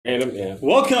Random, yeah.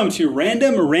 Welcome to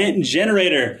Random Rant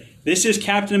Generator. This is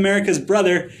Captain America's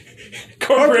brother,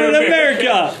 Corporate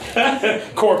America.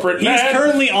 Corporate He's man.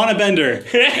 currently on a bender,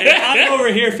 and I'm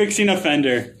over here fixing a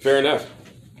fender. Fair enough.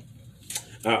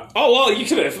 You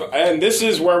could have. And this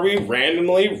is where we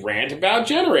randomly rant about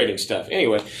generating stuff.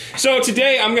 Anyway, so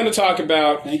today I'm going to talk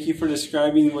about. Thank you for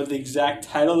describing what the exact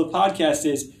title of the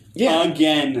podcast is. Yeah.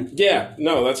 Again. Yeah,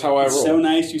 no, that's how I roll. So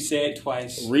nice you say it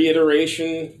twice.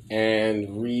 Reiteration and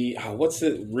what's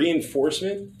the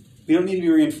reinforcement? We don't need to be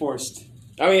reinforced.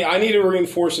 I mean, I need to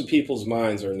reinforce in people's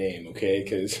minds our name, okay?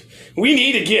 Because we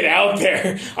need to get out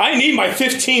there. I need my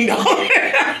 $15.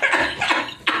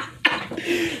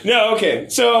 No, okay.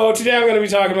 So today I'm going to be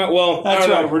talking about, That's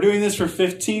right. We're doing this for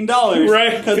 $15.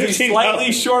 Right. Because we're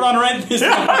slightly short on rent this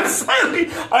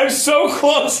month. I'm so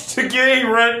close to getting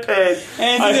rent paid.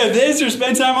 And either this or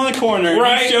spend time on the corner.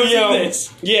 Right.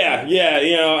 This. Yeah,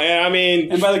 and I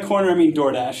mean. And by the corner, I mean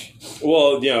DoorDash.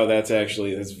 Well, that's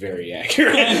very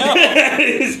accurate. I know.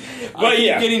 But I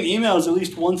keep getting emails at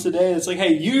least once a day. It's like,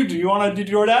 hey, do you want to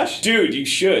do DoorDash? Dude, you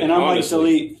should. And I'm honestly. like,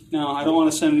 delete. No, I don't want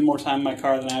to spend any more time in my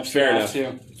car than I absolutely have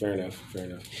to. Fair enough.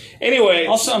 Anyway.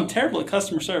 Also, I'm terrible at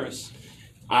customer service.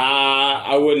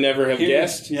 I would never have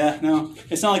guessed. Yeah, no.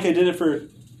 It's not like I did it for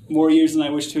more years than I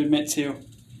wish to admit to.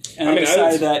 And I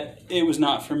decided that it was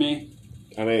not for me.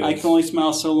 I can only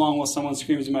smile so long while someone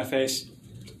screams in my face.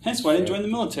 Hence why I didn't join the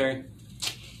military.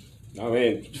 I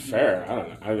mean, fair. I don't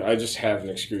know. I just have an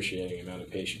excruciating amount of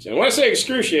patience. And when I say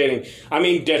excruciating, I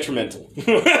mean detrimental.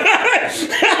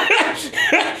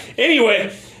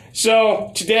 Anyway,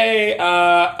 so today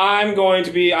I'm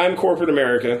Corporate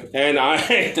America, and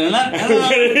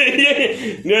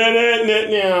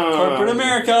Corporate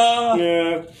America!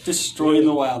 Yeah. Destroying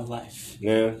the wildlife.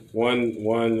 Yeah,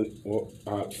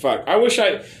 fuck. I wish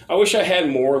I had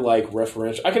more like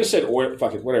referential. I could have said oil.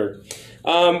 Fuck it, whatever.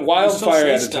 Wildfire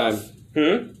at a time.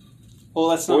 Well,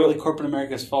 that's not really Corporate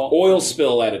America's fault. Oil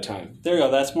spill at a time. There you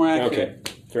go. That's more accurate. Okay,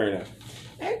 fair enough.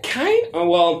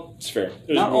 It's fair.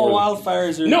 Not all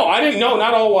wildfires are. No, I didn't. No,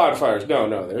 not all wildfires.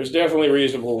 No. There's definitely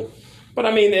reasonable. But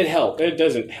I mean, it helped. It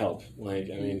doesn't help.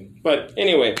 But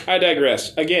anyway, I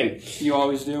digress. Again. You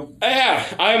always do. Yeah,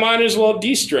 I might as well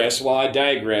de-stress while I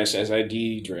digress as I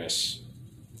de-dress.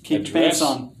 Keep your pants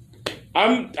on.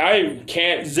 I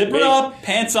can't. Zip it up,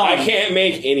 pants on. I can't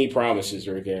make any promises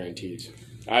or guarantees.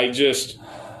 I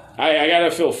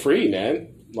gotta feel free, man.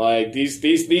 Like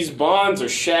these bonds are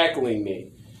shackling me.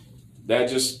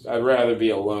 I'd rather be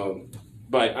alone.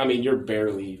 But I mean, you're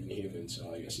barely even human, so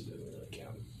I guess it doesn't really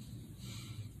count.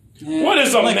 Yeah, what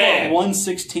is a man?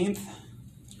 1/16th.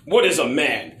 What is a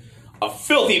man? A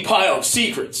filthy pile of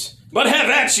secrets. But have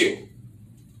at you.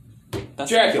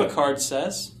 That's Dracula. what Picard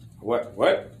says. What?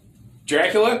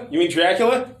 Dracula? You mean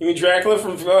Dracula? You mean Dracula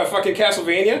from fucking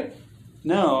Castlevania?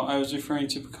 No, I was referring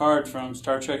to Picard from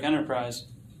Star Trek Enterprise.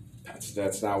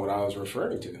 That's not what I was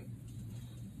referring to.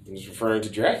 I was referring to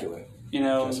Dracula.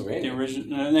 The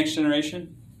original Next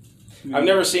Generation. I've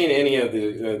never seen any of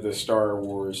the Star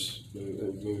Wars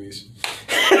movies.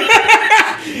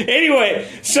 Anyway,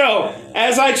 so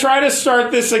as I try to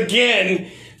start this again,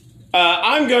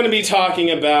 I'm going to be talking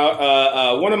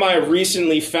about one of my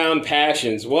recently found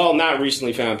passions. Well, not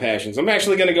recently found passions. I'm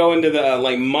actually going to go into the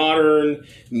modern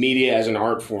media as an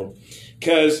art form.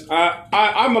 Because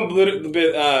I'm a little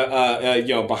bit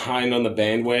behind on the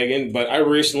bandwagon, but I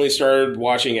recently started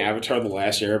watching Avatar: The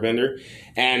Last Airbender,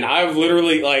 and I've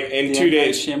literally in 2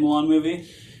 days. Shyamalan movie.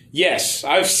 Yes,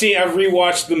 I've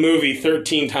rewatched the movie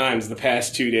 13 times the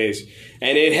past 2 days,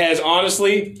 and it has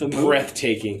honestly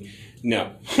breathtaking.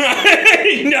 No,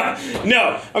 no.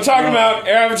 I'm talking about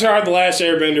Avatar: The Last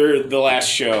Airbender, the last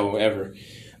show ever.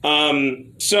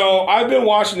 So I've been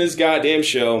watching this goddamn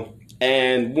show.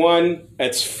 And one,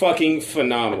 it's fucking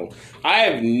phenomenal. I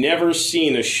have never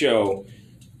seen a show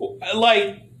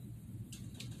I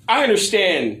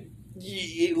understand.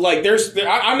 I'm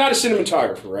not a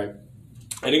cinematographer, right?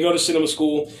 I didn't go to cinema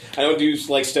school. I don't do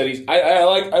studies.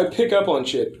 I pick up on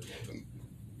shit,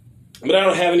 but I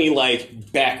don't have any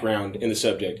background in the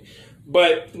subject.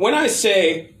 But when I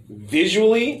say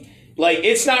visually,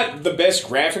 it's not the best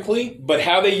graphically, but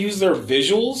how they use their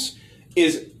visuals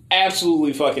is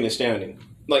absolutely fucking astounding.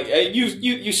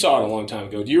 You saw it a long time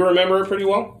ago. Do you remember it pretty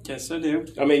well? Yes, I do.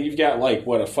 I mean, you've got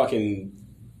a fucking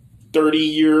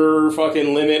 30-year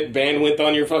fucking limit bandwidth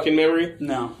on your fucking memory?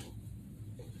 No.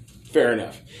 Fair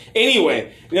enough.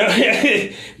 Anyway,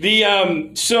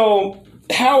 so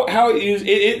how is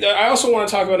it? I also want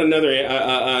to talk about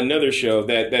another show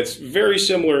that's very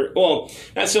similar. Well,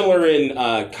 not similar in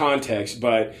context,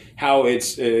 but how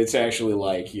it's actually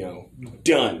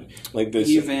done like this.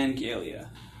 Evangelia.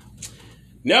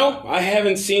 No, I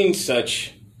haven't seen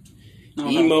such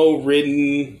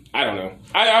emo-ridden. I don't know.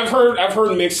 I've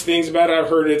heard mixed things about it. I've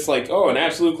heard it's like, oh, an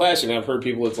absolute classic. And I've heard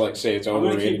people say it's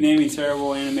overrated. I'm gonna keep naming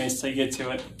terrible animes till you get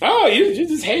to it. Oh, you're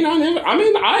just hating on him. I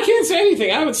mean, I can't say anything.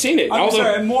 I haven't seen it. I'm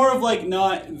sorry. More of like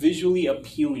not visually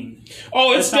appealing.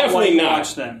 Oh, it's definitely not.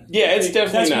 Watch them. Yeah, it's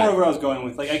definitely that's not. That's more of what I was going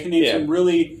with. Like I can name some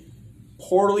really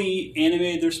poorly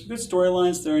animated. There's good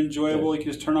storylines. They're enjoyable. You can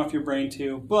just turn off your brain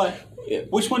to. But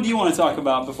which one do you want to talk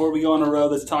about before we go on a road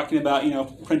that's talking about,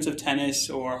 Prince of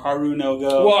Tennis or Haru no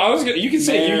Go? Well, you could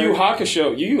say Yu Yu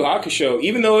Hakusho. Yu Yu Hakusho,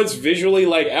 even though it's visually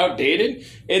like outdated,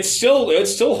 it still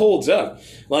holds up.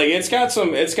 Like it's got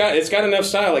enough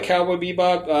style, like Cowboy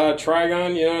Bebop,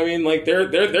 Trigon. You know what I mean? Like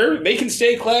they can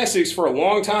stay classics for a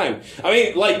long time. I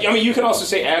mean, you can also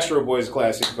say Astro Boy is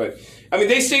classic, but I mean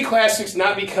they stay classics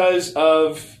not because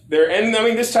of their. And I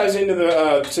mean this ties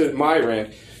into to my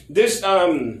rant. This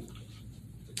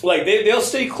Like, they'll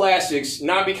stay classics,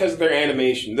 not because of their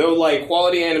animation. Though, like,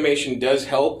 quality animation does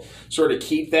help sort of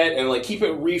keep that and, like, keep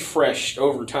it refreshed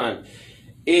over time.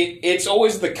 It's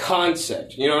always the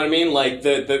concept, you know what I mean? Like,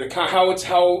 how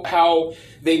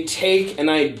they take an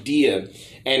idea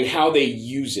and how they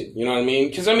use it, you know what I mean?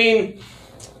 Because, I mean,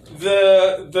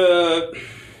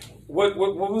 what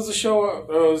was the show?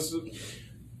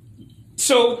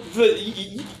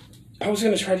 I was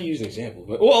going to try to use an example,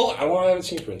 but, well, I haven't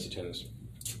seen Prince of Tennis.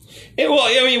 I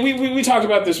mean, we talked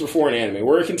about this before in anime,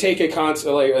 where it can take a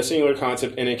singular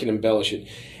concept and it can embellish it,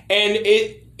 and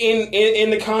it in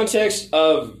the context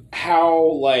of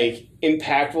how like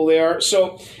impactful they are.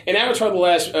 So in Avatar: The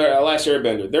Last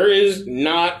Airbender, there is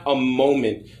not a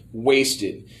moment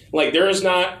wasted. Like there is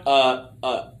not a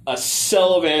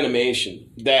cell of animation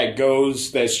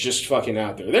that's just fucking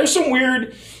out there. There's some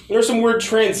weird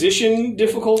transition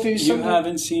difficulties. You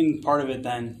haven't seen part of it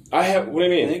then. I have. What do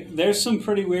you mean? There's some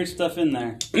pretty weird stuff in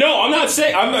there. No, I'm not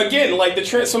saying. I'm again like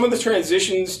some of the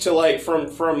transitions to like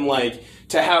from like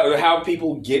to how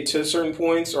people get to certain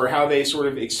points or how they sort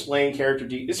of explain character,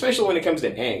 especially when it comes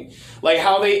to Aang. Like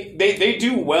how they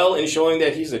do well in showing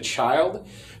that he's a child.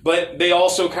 But they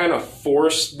also kind of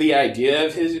force the idea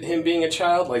of him being a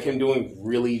child, like him doing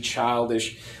really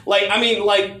childish. Like, I mean,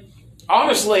 like,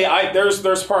 honestly,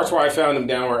 there's parts where I found him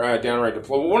downright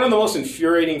deplorable. One of the most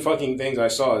infuriating fucking things I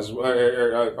saw is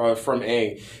from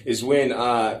Aang is when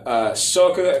Sokka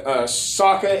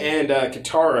and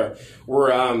Katara were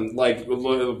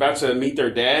about to meet their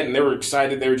dad, and they were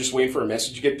excited. They were just waiting for a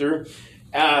message to get through.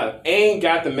 Aang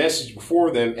got the message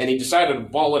before them, and he decided to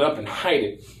ball it up and hide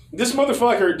it. This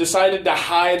motherfucker decided to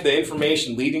hide the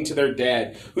information leading to their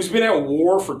dad, who's been at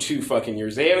war for 2 fucking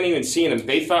years. They haven't even seen him.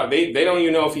 They thought they don't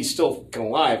even know if he's still fucking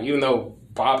alive, even though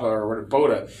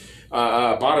Bada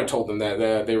told them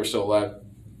that they were still alive.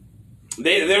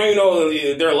 They don't even know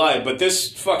they're alive, but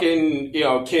this fucking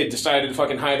kid decided to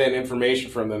fucking hide that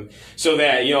information from them so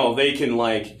that they can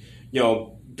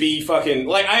be fucking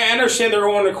like I understand they're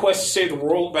on a quest to save the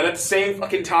world, but at the same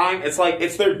fucking time, it's like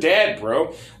it's their dad,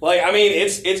 bro. Like I mean,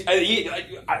 and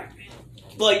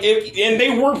they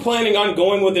were planning on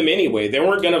going with him anyway. They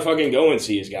weren't gonna fucking go and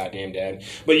see his goddamn dad.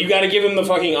 But you got to give him the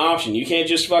fucking option. You can't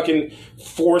just fucking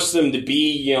force them to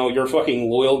be your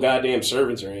fucking loyal goddamn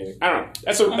servants or anything. I don't know.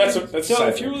 That's so.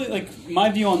 If you're really like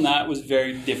my view on that was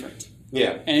very different.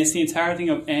 Yeah, and it's the entire thing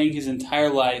of Aang his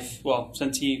entire life. Well,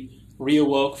 since he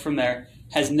reawoke from there.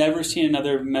 Has never seen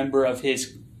another member of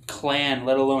his clan,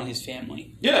 let alone his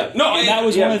family. Yeah, no, and that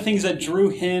was one of the things that drew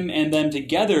him and them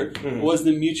together was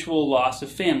the mutual loss of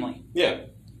family. Yeah,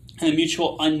 and the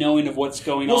mutual unknowing of what's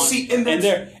going on. See,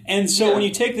 and so when you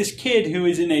take this kid who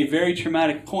is in a very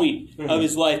traumatic point of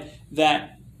his life,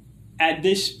 that at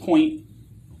this point,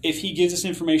 if he gives this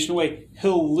information away,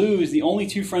 he'll lose the only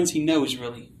 2 friends he knows.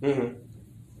 Really,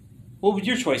 what would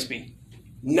your choice be?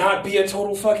 Not be a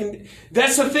total fucking.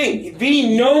 That's the thing.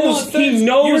 He knows. He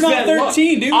knows you're that. Not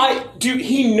 13, dude.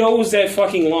 He knows that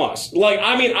fucking loss. Like,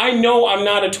 I mean, I know I'm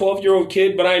not a 12-year-old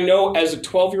kid, but I know as a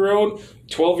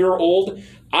 12-year-old,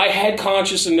 I had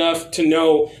conscious enough to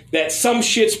know that some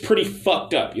shit's pretty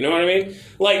fucked up. You know what I mean?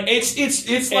 Like, it's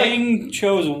like Aang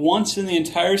chose once in the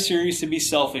entire series to be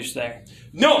selfish there.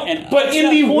 No, but in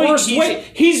the worst way.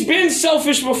 He's been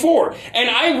selfish before. And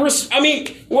I mean,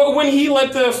 when he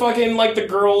let the fucking, like, the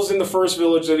girls in the first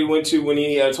village that he went to, when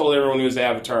he told everyone he was the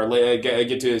Avatar,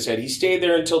 get to his head, he stayed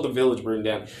there until the village burned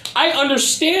down. I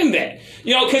understand that.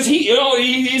 Because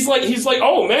he's like,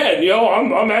 oh, man,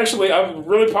 I'm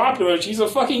really popular. He's a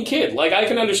fucking kid. Like, I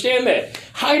can understand that.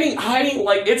 Hiding,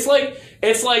 like, it's like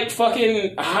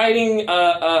fucking hiding,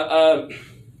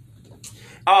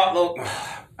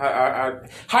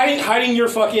 hiding your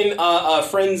fucking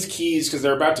friends' keys because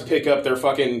they're about to pick up their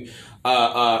fucking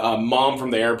mom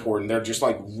from the airport and they're just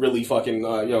like really fucking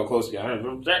close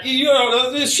to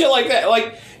you. This shit like that.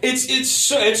 Like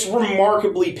it's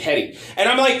remarkably petty, and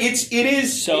I'm like it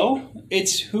is. So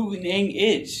it's who Aang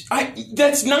is.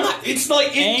 That's not. It's like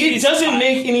it doesn't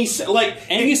make any sense. Like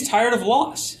Aang is tired of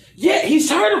loss. Yeah, he's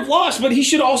tired of loss, but he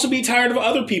should also be tired of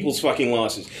other people's fucking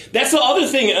losses. That's the other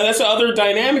thing. That's the other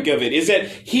dynamic of it, is that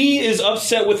he is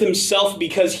upset with himself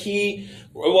because he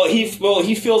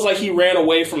feels like he ran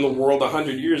away from the world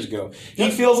 100 years ago.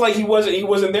 He feels like he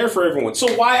wasn't there for everyone.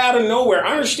 So why out of nowhere?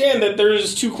 I understand that they're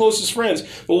his two closest friends,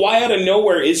 but why out of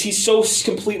nowhere is he so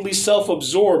completely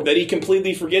self-absorbed that he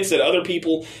completely forgets that other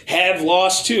people have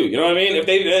lost too? You know what I mean?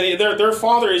 If their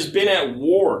father has been at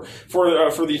war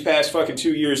for these past fucking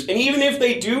 2 years, and even if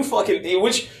they do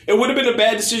which it would have been a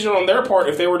bad decision on their part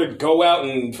if they were to go out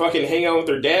and fucking hang out with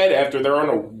their dad after they're on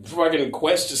a fucking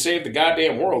quest to save the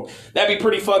goddamn world. That'd be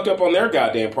pretty fucked up on their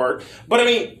goddamn part. But I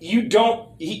mean,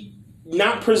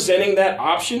 not presenting that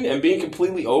option and being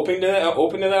completely open to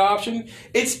that option,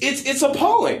 it's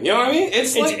appalling. You know what I mean?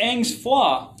 It's like Aang's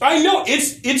flaw. I know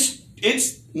it's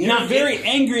not very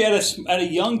angry at a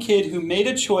young kid who made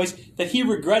a choice that he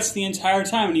regrets the entire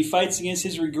time, and he fights against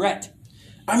his regret.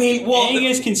 I mean, Aang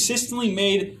has consistently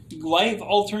made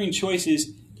life-altering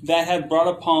choices that have brought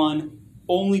upon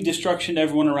only destruction to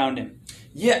everyone around him.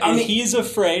 Yeah, and he is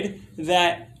afraid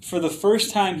that for the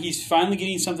first time he's finally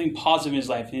getting something positive in his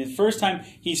life. And the first time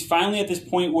he's finally at this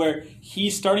point where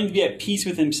he's starting to be at peace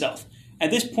with himself.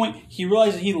 At this point, he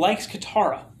realizes he likes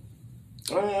Katara.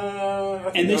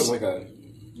 I think that was like a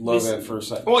love at first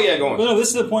sight. Well, yeah, go on. But no, this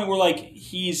is the point where like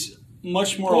he's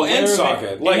much more aware of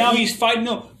it. Like, and now he's fighting,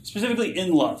 specifically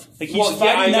in love. Like he's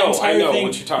fighting that entire thing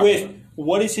with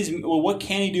what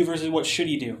can he do versus what should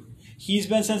he do. He's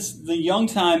been, since the young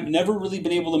time, never really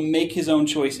been able to make his own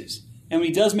choices. And when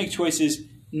he does make choices,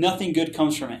 nothing good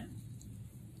comes from it.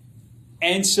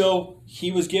 And so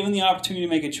he was given the opportunity to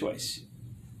make a choice.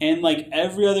 And like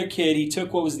every other kid, he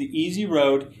took what was the easy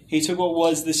road. He took what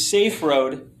was the safe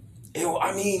road.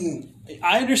 I mean,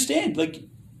 I understand. Like,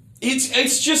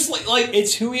 it's just like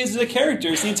it's who he is as a character.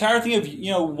 It's the entire thing of,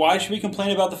 why should we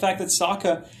complain about the fact that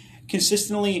Sokka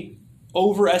consistently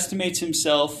overestimates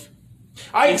himself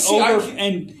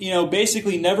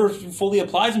basically never fully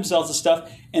applies himself to stuff,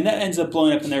 and that ends up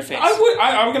blowing up in their face.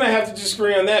 I'm going to have to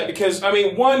disagree on that because I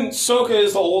mean, one, Sokka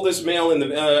is the oldest male in the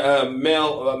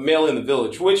male in the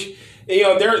village, which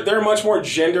they're much more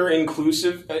gender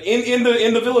inclusive in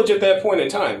the village at that point in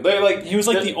time. He was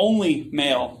the only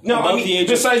male. No, I mean, the age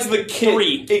besides the kid,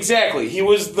 3. Exactly. He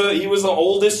was the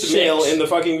oldest 6. male in the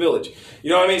fucking village. You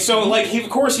know what I mean? So of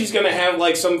course he's going to have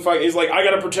he's like, I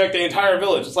got to protect the entire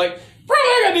village. It's like, bro,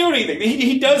 I gotta do anything.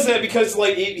 He does that because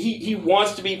he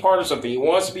wants to be part of something. He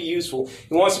wants to be useful.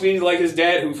 He wants to be like his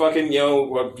dad, who fucking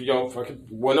fucking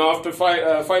went off to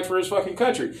fight for his fucking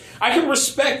country. I can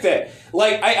respect that.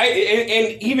 Like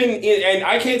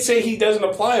I can't say he doesn't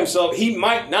apply himself. He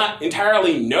might not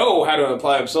entirely know how to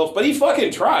apply himself, but he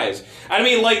fucking tries. I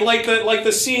mean, like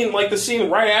the scene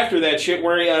right after that shit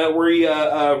where he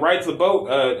rides the boat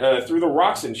through the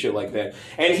rocks and shit like that,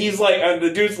 and he's like,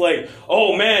 the dude's like,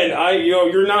 oh man,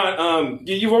 you're not,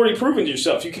 you've already proven to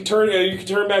yourself. You can turn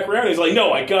back around. He's like,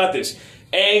 no, I got this.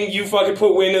 And you fucking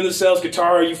put wind in the sails,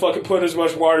 Katara. You fucking put as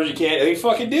much water as you can. And he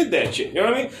fucking did that shit. You know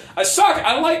what I mean?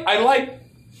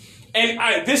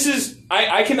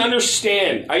 I can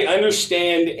understand. I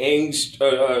understand Aang's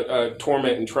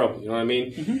torment and trouble. You know what I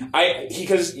mean? Mm-hmm.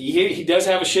 Because he does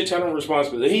have a shit ton of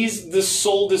responsibility. He's the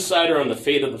sole decider on the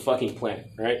fate of the fucking planet,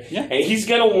 right? Yeah. And he's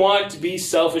gonna want to be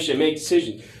selfish and make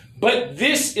decisions. But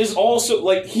this is also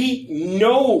he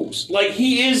knows,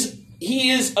 he is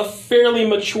a fairly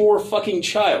mature fucking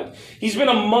child. He's been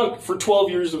a monk for 12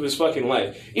 years of his fucking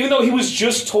life. Even though he was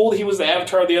just told he was the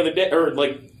Avatar the other day, or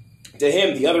to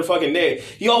him the other fucking day,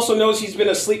 he also knows he's been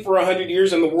asleep for 100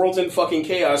 years and the world's in fucking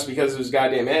chaos because of his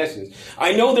goddamn actions.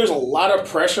 I know there's a lot of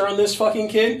pressure on this fucking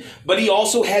kid, but he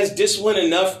also has discipline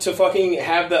enough to fucking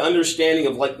have the understanding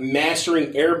of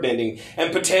mastering airbending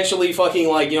and potentially fucking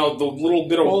the little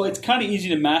bit of... Well, it's kind of easy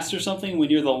to master something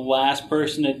when you're the last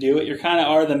person to do it. You kind of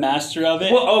are the master of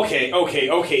it. Well, okay.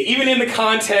 Even in the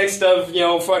context of,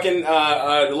 fucking,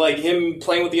 him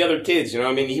playing with the other kids, you know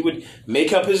what I mean? He would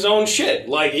make up his own shit.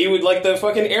 He would, the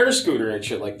fucking air scooter and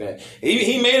shit like that.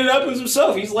 He made it up as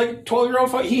himself. He's like a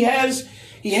 12-year-old. He had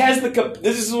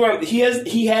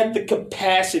the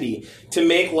capacity to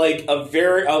make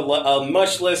a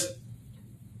much less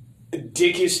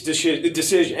ridiculous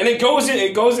decision. And it goes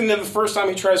into the first time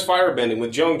he tries firebending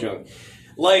with Jung.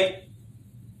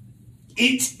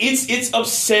 it's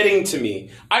upsetting to me.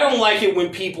 I don't like it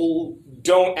when people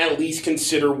don't at least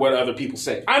consider what other people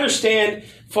say. I understand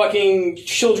fucking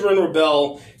children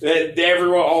rebel, that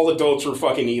everyone, all adults are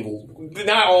fucking evil.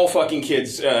 Not all fucking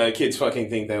kids fucking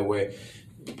think that way,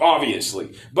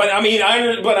 obviously. But I mean,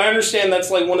 I understand that's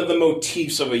like one of the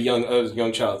motifs of a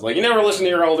young child. Like, you never listen to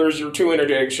your elders, you're too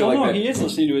energetic, shit like that. He is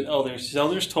listening to his elders. His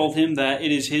elders told him that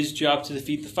it is his job to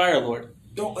defeat the Fire Lord.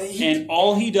 And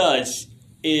all he does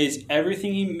is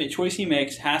choice he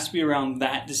makes has to be around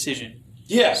that decision.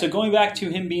 Yeah. So going back to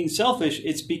him being selfish,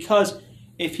 it's because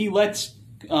if he lets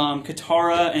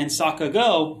Katara and Sokka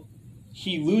go,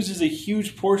 he loses a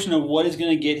huge portion of what is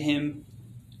going to get him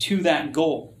to that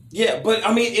goal. Yeah, but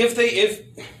I mean,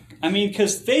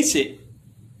 because face it,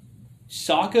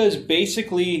 Sokka is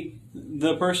basically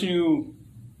the person who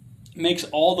makes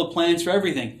all the plans for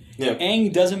everything. Yeah.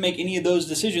 Aang doesn't make any of those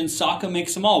decisions. Sokka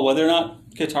makes them all, whether or not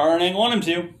Katara and Aang want him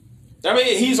to. I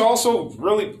mean, he's also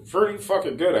really pretty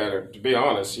fucking good at it, to be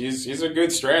honest. He's a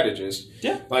good strategist.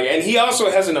 Yeah. Like, and he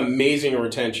also has an amazing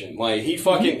retention. Like, he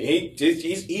fucking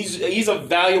he's a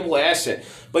valuable asset.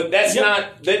 But that's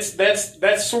not that's the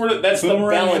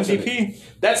balance MVP. Of it.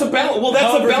 That's a balance. Well,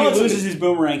 that's the balance. If he loses his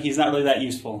boomerang, he's not really that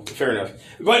useful. Fair enough.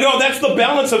 But no, that's the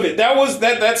balance of it.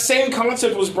 That same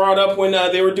concept was brought up when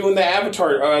they were doing the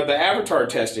Avatar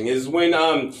testing. Is when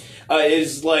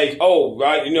is like,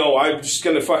 I'm just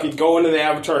gonna fucking go into the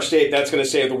Avatar state. That's gonna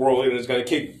save the world and it's gonna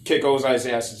kick Ozai's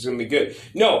ass. It's gonna be good.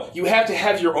 No, you have to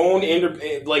have your own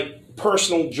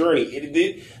personal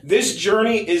journey. This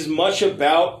journey is much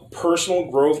about personal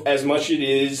growth as much as it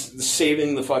is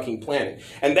saving the fucking planet.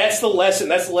 And that's the lesson.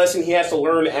 That's the lesson he has to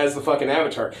learn as the fucking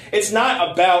Avatar. It's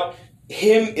not about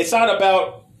him. It's not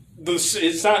about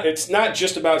It's not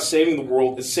just about saving the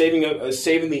world. It's saving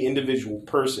the individual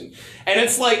person. And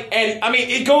it's like, and I mean,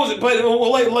 it goes. But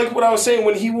like what I was saying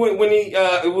when he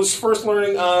was first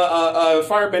learning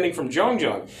firebending from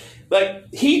Zhong.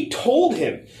 Like, he told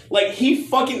him,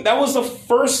 that was the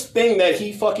first thing that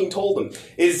he fucking told him,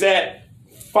 is that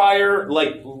fire,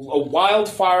 like, a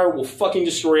wildfire will fucking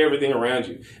destroy everything around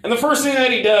you. And the first thing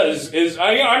that he does is,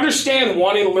 I understand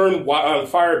wanting to learn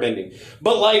firebending,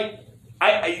 but, like,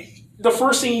 the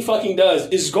first thing he fucking does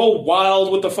is go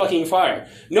wild with the fucking fire.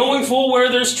 Knowing full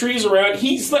well there's trees around,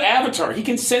 he's the Avatar. He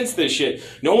can sense this shit.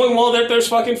 Knowing well that there's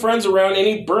fucking friends around, and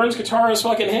he burns Katara's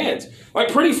fucking hands.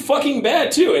 Like, pretty fucking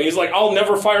bad, too. And he's like, I'll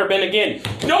never firebend again.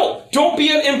 No, don't be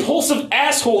an impulsive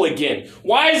asshole again.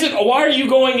 Why are you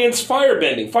going against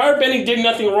firebending? Firebending did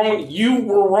nothing wrong. You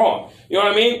were wrong. You know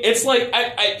what I mean? It's like,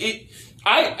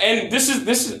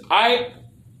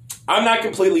 I'm not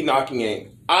completely knocking Aang.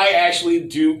 I actually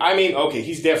do. I mean, okay,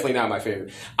 he's definitely not my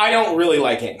favorite. I don't really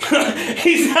like him.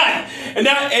 He's not.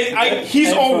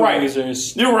 He's all right.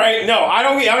 Users. You're right. No, I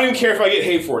don't even care if I get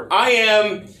hate for it. I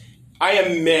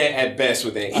am meh at best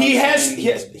with it. He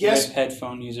has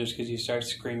headphone users because you start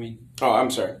screaming. Oh,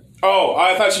 I'm sorry. Oh,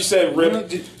 I thought you said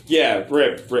rip. Yeah,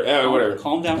 rip. Whatever.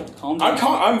 Calm down.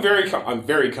 I'm very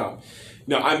calm.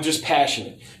 No, I'm just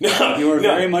passionate. No, you are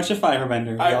very much a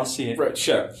firebender. We all see it. Right,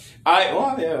 shut up.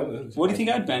 What do you think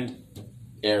I'd bend?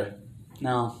 Air.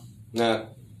 No. No.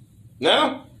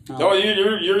 Oh,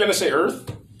 you're gonna say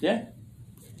Earth? Yeah.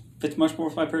 Fits much more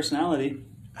with my personality.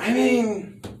 I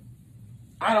mean,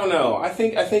 I don't know. I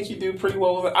think you do pretty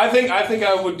well with it. I think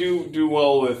I would do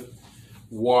well with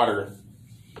water.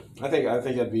 I think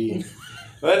I'd be.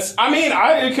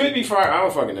 It could be fire. I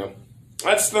don't fucking know.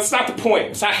 That's not the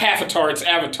point. It's not Half-Atar, it's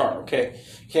Avatar, okay?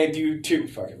 Can't do two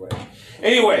fucking way.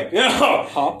 Anyway, no.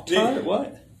 Hop-Tar?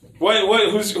 What?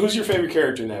 Who's your favorite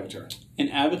character in Avatar? In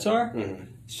Avatar? Mm-hmm.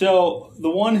 So, the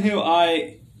one who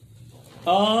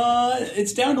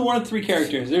it's down to one of three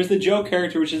characters. There's the Joe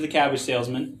character, which is the cabbage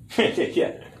salesman.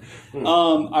 Yeah.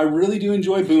 I really do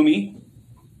enjoy Boomy.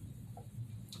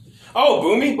 Oh,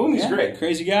 Boomy? Boomy's great.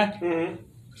 Crazy guy. Mm-hmm.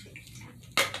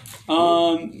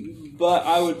 But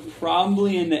I would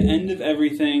probably, in the end of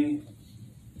everything,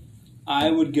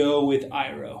 I would go with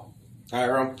Iroh.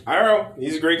 Iroh.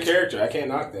 He's a great character. I can't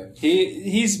knock that.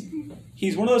 He's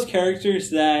one of those characters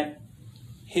that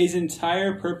his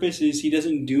entire purpose is he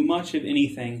doesn't do much of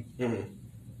anything,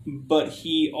 but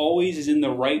he always is in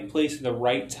the right place at the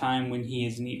right time when he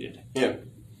is needed. Yeah.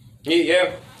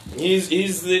 He's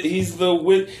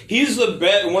one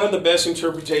of the best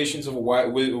interpretations of a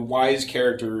wise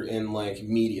character in like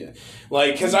media,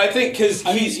 like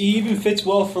he even fits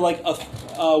well for like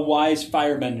a wise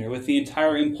firebender with the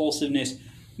entire impulsiveness,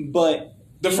 but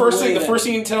The first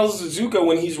thing he tells Zuko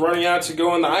when he's running out to go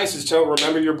on the ice is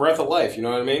remember your breath of life. You know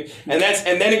what I mean? And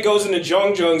then it goes into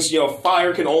Zhong's,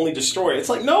 fire can only destroy it. It's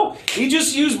like, no, he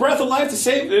just used breath of life to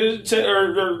save,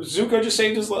 or Zuko just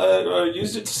saved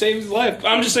used it to save his life.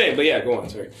 I'm just saying, but yeah, go on,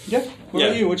 sorry. Yeah. What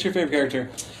about you? What's your favorite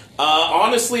character?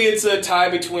 Honestly, it's a tie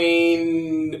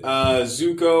between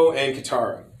Zuko and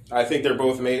Katara. I think they're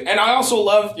both amazing. And I also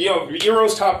love,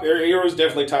 Eero's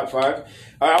definitely top 5.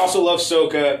 I also love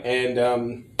Sokka and...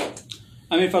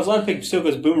 I mean, if I was allowed to pick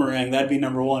Sokka's boomerang, that'd be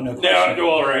number 1. No question. Yeah,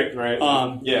 well, right.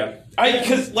 Yeah.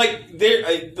 Because,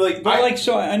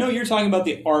 so I know you're talking about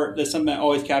the art, that's something that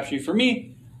always captures you. For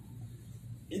me,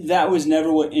 that was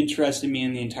never what interested me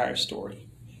in the entire story.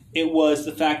 It was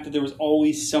the fact that there was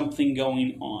always something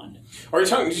going on.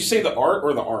 Did you say the art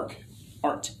or the arc?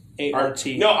 Art.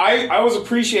 A-R-T. No, I was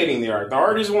appreciating the art. The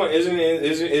art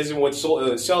isn't what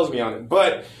sells me on it.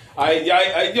 But go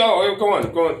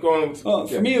on. Well,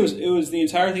 for me, it was the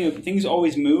entire thing of things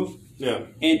always move. Yeah.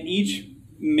 And each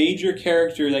major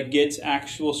character that gets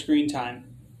actual screen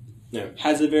time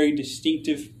has a very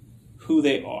distinctive who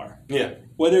they are. Yeah.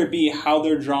 Whether it be how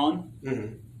they're drawn,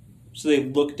 so they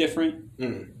look different.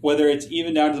 Whether it's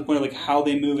even down to the point of how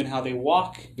they move and how they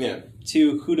walk,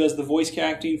 to who does the voice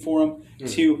acting for them,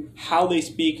 to how they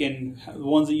speak and the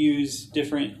ones that use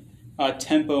different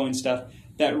tempo and stuff.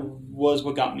 That was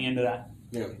what got me into that.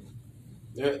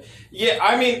 Yeah.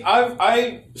 I mean,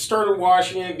 I started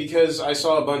watching it because I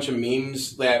saw a bunch of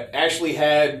memes that actually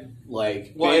had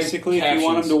basically, if you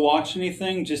want them to watch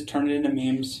anything, just turn it into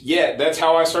memes. Yeah, that's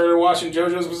how I started watching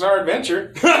JoJo's Bizarre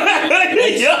Adventure.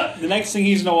 The next thing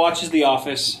he's going to watch is The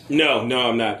Office. No,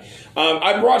 I'm not.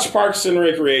 I watched Parks and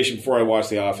Recreation before I watched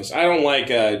The Office. I don't like,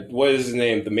 what is his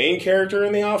name? The main character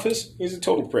in The Office? He's a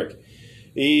total prick.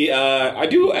 I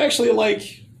do actually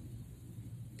like,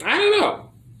 I don't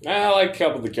know. I like a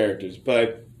couple of the characters,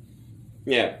 but...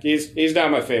 yeah, he's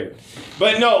not my favorite,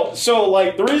 but no. So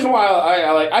the reason why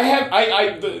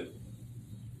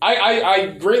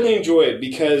I greatly enjoy it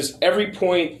because every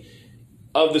point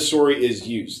of the story is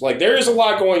used. There is a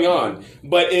lot going on,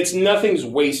 but nothing's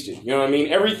wasted. You know what I mean?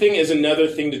 Everything is another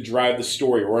thing to drive the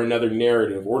story or another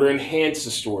narrative or to enhance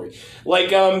the story.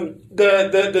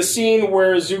 The scene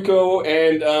where Zuko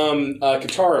and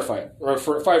Katara fight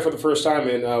for the first time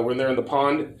and when they're in the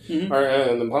pond or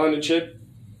in the pond and shit.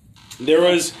 There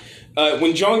was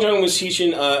when Zhong was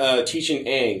teaching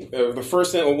Aang. The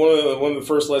first thing, one of the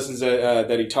first lessons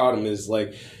that he taught him is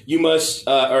you must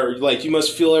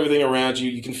feel everything around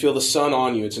you. You can feel the sun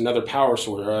on you. It's another power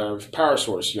source, for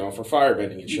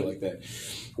firebending and shit like that.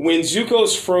 When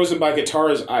Zuko's frozen by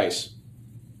Katara's ice,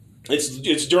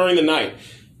 it's during the night.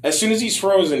 As soon as he's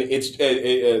frozen, it's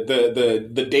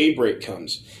the daybreak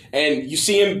comes, and you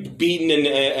see him beaten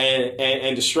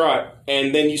and distraught,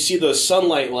 and then you see the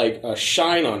sunlight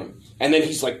shine on him, and then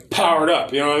he's powered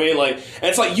up. You know what I mean? And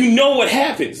it's what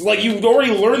happens. You've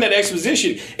already learned that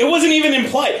exposition. It wasn't even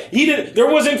implied. There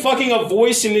wasn't fucking a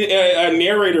voice in a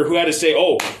narrator who had to say,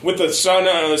 "Oh, with the sun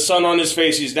on his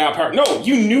face, he's now powered." No,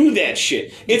 you knew that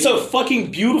shit. It's a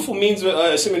fucking beautiful means of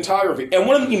cinematography, and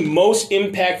one of the most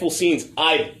impactful scenes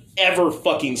I've ever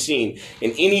fucking seen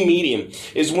in any medium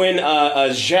is when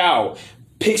Zhao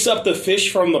picks up the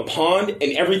fish from the pond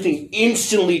and everything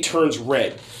instantly turns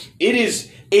red.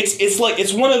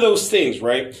 It's one of those things,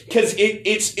 right? Because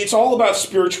it's all about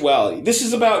spirituality. This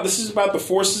is about the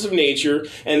forces of nature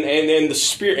and the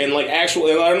spirit and actual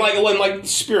and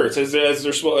spirits as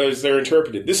they're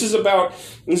interpreted. This is about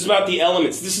the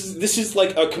elements. This is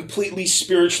a completely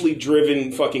spiritually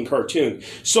driven fucking cartoon.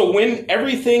 So when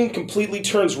everything completely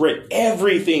turns red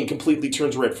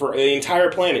for the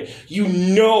entire planet,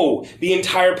 the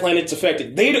entire planet's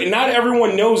affected. Not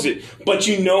everyone knows it, but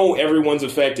everyone's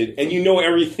affected, and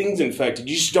everything's infected.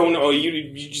 You just don't know.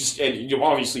 You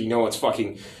obviously know it's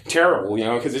fucking terrible,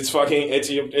 because it's fucking and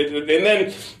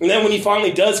then when he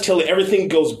finally does kill it, everything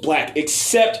goes black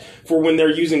except for when they're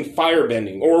using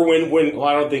firebending, or when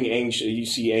I don't think you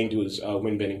see Aang do his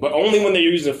windbending, but only when they're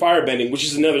using firebending, which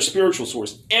is another spiritual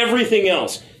source. Everything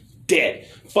else dead,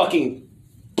 fucking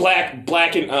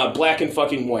black and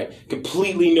fucking white,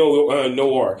 completely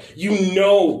noir.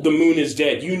 The moon is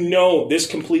dead. This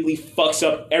completely fucks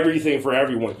up everything for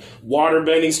everyone.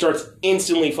 Waterbending starts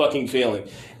instantly fucking failing,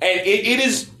 and it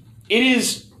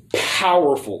is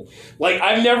powerful.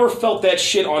 I've never felt that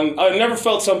shit on. I've never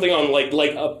felt something on like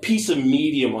a piece of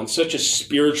medium on such a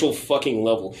spiritual fucking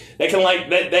level that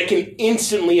can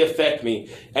instantly affect me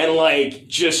and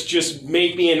just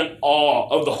make me in awe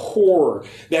of the horror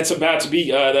that's about to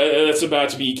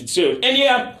be consumed. And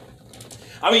yeah,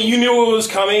 I mean, you knew it was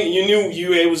coming. You knew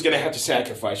UA was going to have to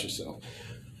sacrifice yourself.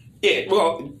 Yeah,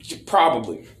 well,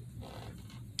 probably.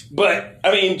 But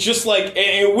I mean, just like,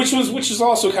 which is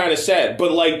also kind of sad.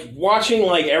 But like watching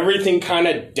like everything kind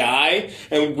of die,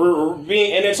 and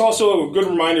it's also a good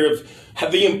reminder of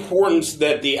the importance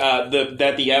that the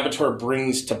Avatar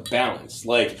brings to balance.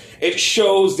 Like it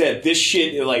shows that this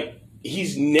shit, like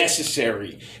he's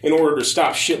necessary in order to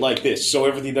stop shit like this, so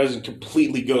everything doesn't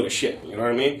completely go to shit. You know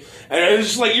what I mean? And it's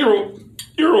just like Iroh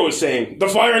was saying, the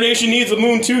Fire Nation needs the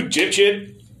moon too, dipshit.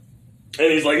 And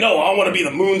he's like, no, I want to be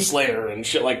the Moon Slayer and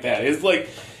shit like that. It's like,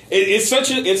 it's such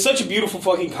a beautiful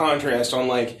fucking contrast on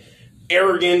like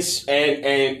arrogance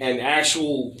and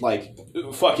actual like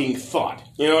fucking thought.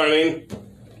 You know what I mean?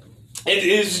 It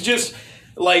is just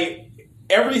like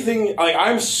everything. Like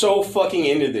I'm so fucking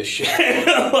into this shit.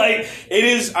 Like it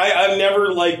is. I've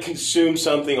never like consumed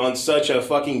something on such a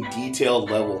fucking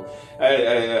detailed level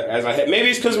as I have. Maybe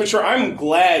it's because I'm mature. I'm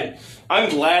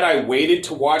glad I waited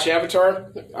to watch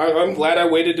Avatar. I'm glad I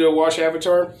waited to watch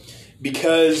Avatar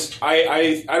because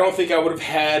I don't think I would have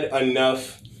had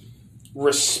enough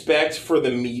respect for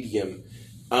the medium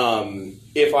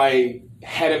if I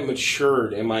hadn't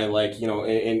matured in my like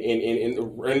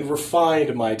and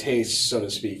refined my tastes, so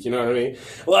to speak. You know what I mean?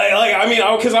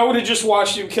 Because I would have just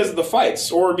watched it because of the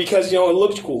fights or because it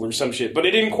looked cool or some shit. But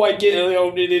it didn't quite get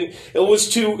it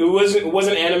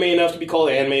wasn't anime enough to be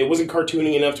called anime. It wasn't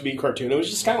cartoony enough to be cartoon. It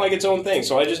was just kind of like its own thing.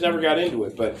 So I just never got into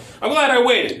it. But I'm glad I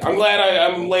waited. I'm glad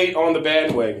I'm late on the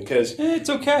bandwagon because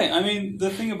it's okay. I mean, the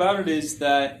thing about it is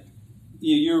that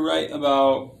you're right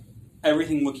about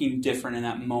everything looking different in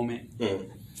that moment.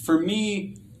 For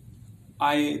me,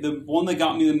 the one that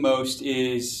got me the most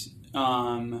is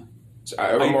I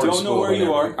don't know where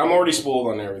you are. I'm already spoiled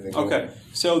on everything. Okay,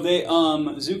 so they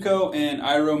Zuko and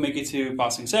Iroh make it to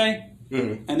Ba Sing Se,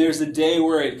 and there's a day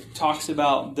where it talks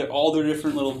about all their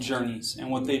different little journeys and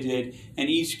what they did,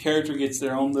 and each character gets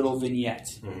their own little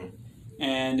vignette.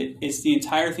 And it's the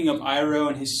entire thing of Iroh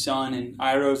and his son, and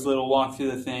Iroh's little walk through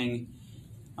the thing.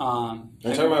 Are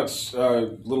you talking about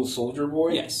Little Soldier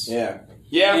Boy? Yes. Yeah.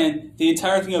 And the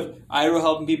entire thing of Iroh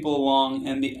helping people along,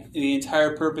 and the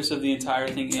entire purpose of the entire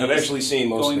thing is I've actually seen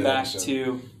most going of back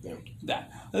to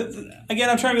that. Again,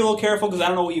 I'm trying to be a little careful because I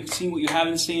don't know what you've seen, what you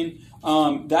haven't seen.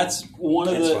 That's one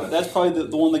of that's probably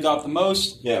the one that got the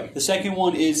most. Yeah. The second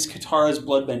one is Katara's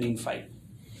bloodbending fight.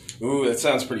 Ooh, that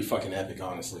sounds pretty fucking epic,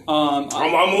 honestly.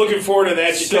 I'm looking forward to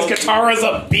that because Katara's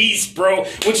a beast, bro.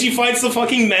 When she fights the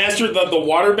fucking master, the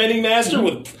waterbending master,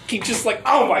 with just like,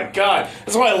 oh my god,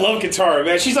 that's why I love Katara,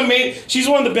 man. She's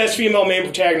one of the best female main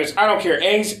protagonists. I don't care.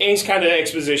 Aang's kind of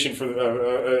exposition for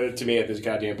to me at this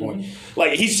goddamn point.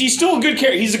 Like he's still a good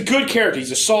character. He's a good character.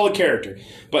 He's a solid character.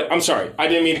 But I'm sorry, I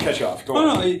didn't mean to cut you off. Go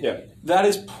on. No, that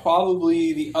is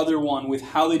probably the other one with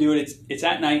how they do it. It's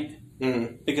at night.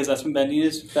 Because that's when bending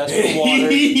is best for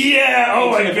water. Yeah, oh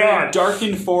my god.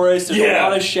 Darkened forest, there's a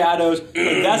lot of shadows.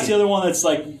 That's the other one that's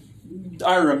like,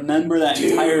 I remember that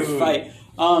entire fight.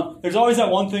 There's always that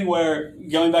one thing where,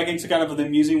 going back into kind of the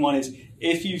amusing one, is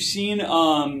if you've seen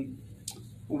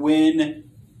when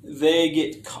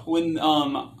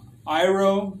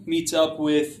Iroh meets up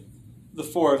with the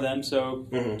four of them, so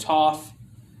Toph,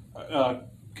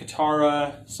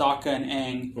 Katara, Sokka, and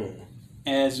Aang,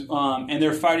 and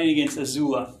they're fighting against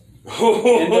Azula.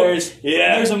 And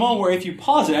there's a moment where if you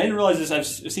pause it, I didn't realize this. I've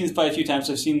seen this fight a few times.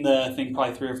 So I've seen the thing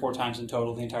probably 3 or 4 times in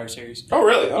total, the entire series. Oh,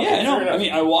 really? Okay, yeah, no. I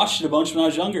mean, I watched it a bunch when I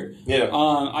was younger. Yeah.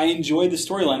 I enjoyed the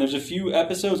storyline. There's a few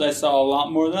episodes I saw a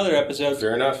lot more than other episodes.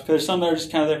 Fair enough. There's some that are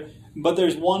just kind of there, but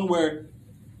there's one where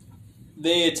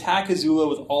they attack Azula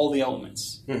with all the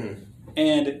elements.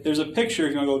 And there's a picture,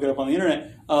 if you want to go look it up on the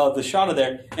internet, of the shot of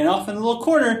there, and off in the little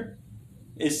corner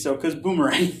is Sokka's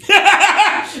boomerang.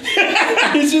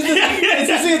 It's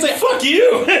like, fuck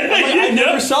you! I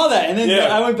never saw that. And then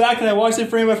I went back and I watched it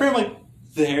frame by frame. I'm like,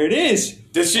 there it is.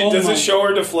 Does it show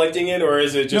her deflecting it, or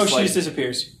is it just no, she just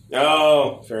disappears.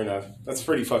 Oh, fair enough. That's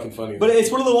pretty fucking funny. But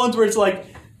it's one of the ones where it's like,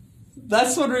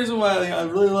 that's one reason why I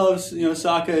really love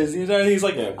Sokka is the entire thing. He's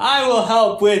like, I will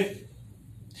help with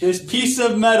this piece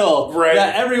of metal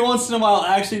that every once in a while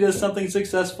actually does something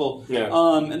successful. Yeah.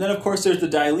 And then of course there's the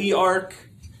Dai Li arc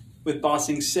with Ba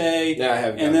Sing Se. Yeah, I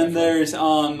have. And then there's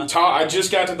I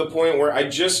just got to the point where I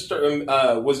just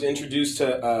was introduced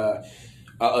to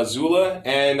Azula,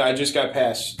 and I just got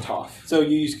past Toph. So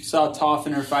you saw Toph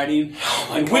and her fighting,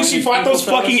 and when she fought those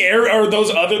fucking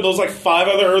those like 5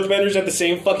 other Earthbenders at the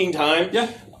same fucking time.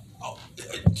 Yeah.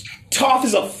 Toph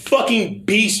is a fucking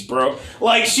beast, bro.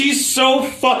 Like, she's so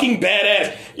fucking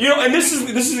badass. You know, and this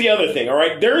is the other thing, all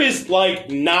right? There is, like,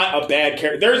 not a bad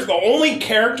character. There's the only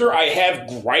character I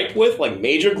have gripe with, like,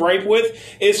 major gripe with,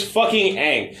 is fucking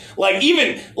Aang. Like,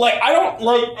 even, like, I don't,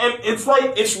 like,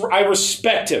 I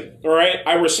respect him, all right?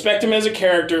 I respect him as a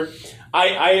character.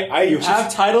 You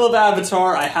have title of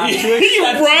Avatar. I have to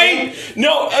accept right?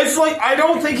 No, it's like, I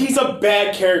don't think he's a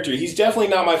bad character. He's definitely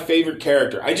not my favorite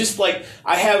character. I just, like,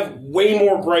 I have way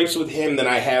more gripes with him than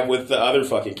I have with the other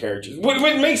fucking characters. What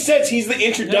makes sense? He's the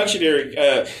introductory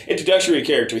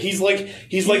character. He's like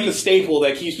the staple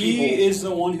that keeps people. He is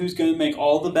the one who's going to make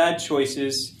all the bad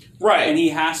choices, right? And he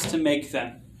has to make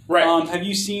them, right? Have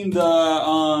you seen the?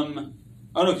 Oh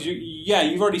no, because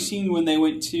you've already seen when they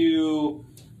went to.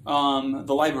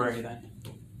 The library then.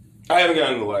 I haven't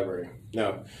gone to the library.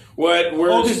 No.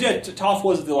 Because Toph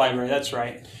was at the library. That's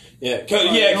right. Yeah.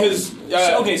 Because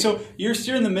so you're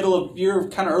still in the middle of. You're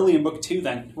kind of early in book 2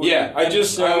 then. I'm like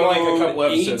a couple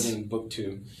episodes in book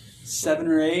 2. 7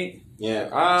 or 8. Yeah.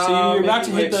 So you're about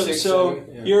to hit the. 6, so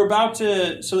 7, yeah. You're about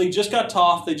to. So they just got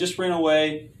Toph. They just ran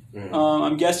away. Mm-hmm.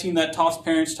 I'm guessing that Toph's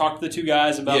parents talked to the two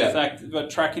guys about the fact about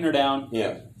tracking her down.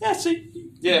 Yeah. Yeah. So.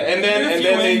 Yeah, and then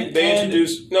they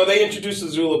introduced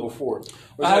Azula before. Was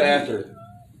that after?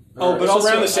 But also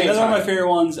around the same time. One of my favorite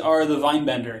ones are the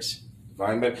Vinebenders.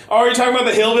 Vinebenders. Oh, are you talking about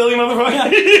the hillbilly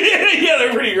motherfucker? Yeah,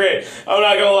 they're pretty great. I'm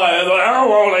not gonna lie. I was like, I don't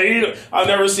want to eat them. I've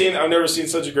never seen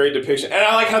such a great depiction, and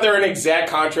I like how they're an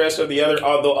exact contrast of the other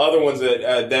ones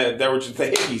that were just the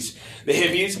hippies. The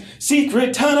hippies,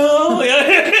 secret tunnel.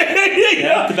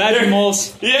 Yeah, the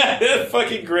Vagimals. Yeah, they're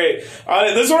fucking great.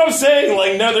 That's what I'm saying.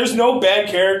 Like, no, there's no bad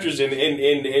characters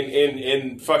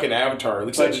in fucking Avatar.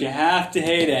 But you have to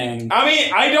hate Aang. I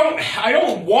mean, I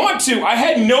don't want to. I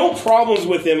had no problems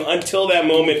with him until that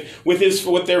moment with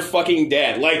their fucking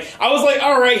dad. Like, I was like,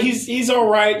 all right, he's all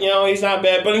right. You know, he's not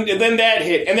bad. But then that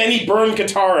hit, and then he burned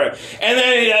Katara, and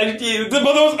then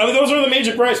those are the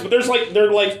major gripes. But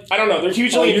they're like I don't know. They're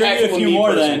hugely impactful. A few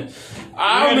more then.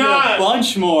 I'm not a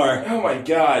bunch more. Oh my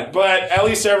god! But at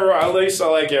least I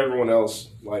like everyone else.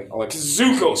 Like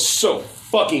Zuko's so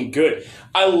fucking good.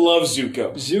 I love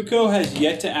Zuko. Zuko has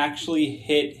yet to actually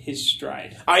hit his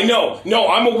stride. I know. No,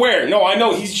 I'm aware. No, I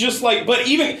know. He's just like, but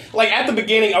even like at the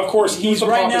beginning, of course, he's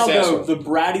right now the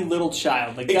bratty little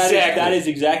child. Like exactly. That is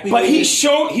exactly. But he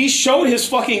showed his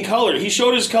fucking color. He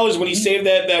showed his colors when he saved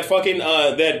that fucking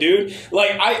that dude.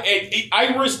 Like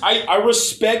I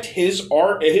respect his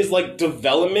art, his like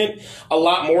development a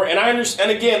lot more. And I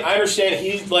understand.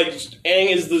 He's like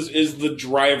Aang is the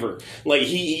driver. Like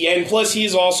and plus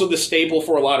he's also the staple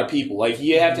for a lot of people. Like,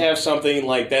 you have to have something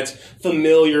like that's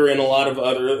familiar and a lot of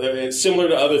other similar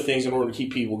to other things in order to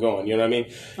keep people going. You know what I mean?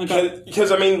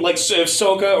 Because I mean, like if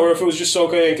Sokka or if it was just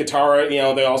Sokka and Katara, you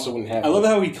know, they also wouldn't have. I love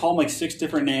how we call them like 6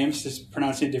 different names, just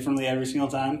pronounce it differently every single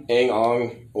time. Aang,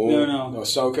 Ong, no,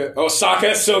 Sokka. Oh,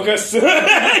 Sokka.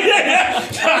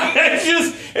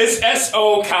 It's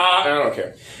S-O-K. I don't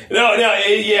care. No,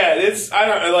 yeah, it's I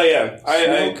don't like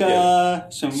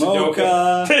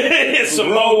Samoka,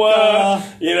 Samoa,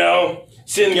 you know,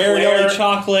 Sinclair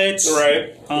chocolates,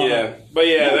 right? Yeah, but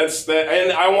that's that.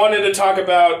 And I wanted to talk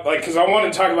about because I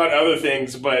wanted to talk about other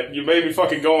things, but you made me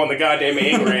fucking go on the goddamn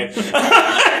Aang rant.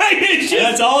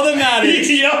 That's all that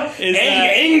matters. Yeah,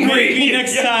 angry. Maybe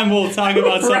next time we'll talk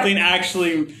about something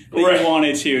actually that you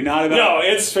wanted to, not about. No,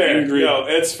 it's fair. Angry. No,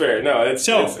 it's fair. No, it's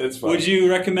fine. Would you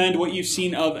recommend what you've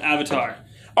seen of Avatar?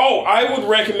 Oh, I would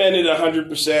recommend it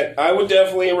 100%. I would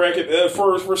definitely recommend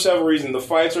for several reasons. The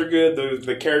fights are good.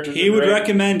 The characters. He would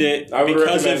recommend it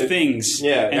because of things.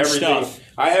 Yeah, and everything. Stuff.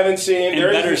 I haven't seen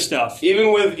better stuff.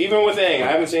 Even with Aang,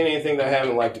 I haven't seen anything that I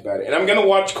haven't liked about it. And I'm gonna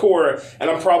watch Korra, and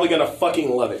I'm probably gonna fucking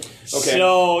love it. Okay.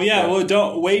 So well,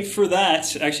 don't wait for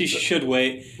that. Actually, you should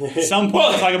wait. Some point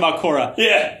we'll talk about Korra.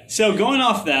 Yeah. So going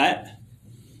off that,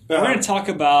 we're gonna talk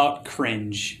about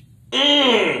cringe.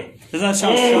 Doesn't that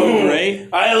sound so great?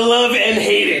 I love and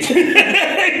hate it.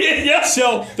 Yeah.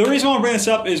 So the reason I want to bring this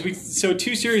up is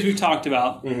 2 series we've talked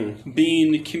about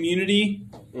being Community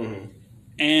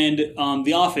and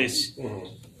The Office.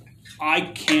 I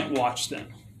can't watch them.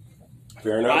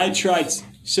 Fair enough. I tried.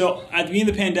 So at the beginning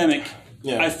of the pandemic,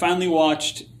 I finally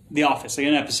watched The Office, like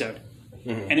an episode,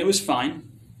 and it was fine.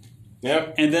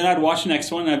 Yeah. And then I'd watch the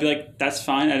next one, and I'd be like, "That's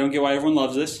fine. I don't get why everyone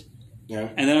loves this." Yeah.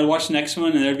 And then I'd watch the next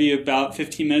one, and there'd be about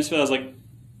 15 minutes of it. I was like,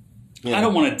 I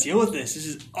don't want to deal with this. This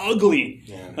is ugly.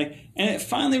 Yeah. And I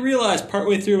finally realized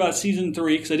partway through about season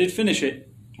 3, because I did finish it.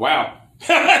 Wow.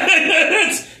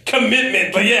 That's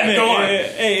commitment, but yeah, go on.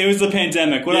 Hey, it was the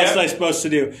pandemic. What else was I supposed to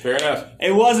do? Fair enough.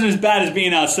 It wasn't as bad as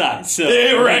being outside. So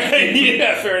right.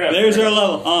 Yeah, fair enough. There's our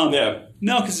level. Yeah.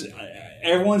 No, because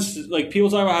everyone's like, people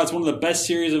talk about how it's one of the best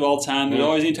series of all time. There's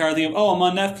always the entire thing of, oh, I'm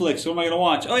on Netflix. What am I going to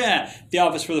watch? Oh yeah, The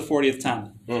Office for the 40th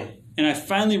time. And I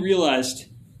finally realized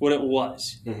what it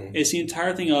was. It's the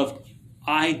entire thing of,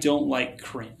 I don't like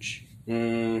cringe.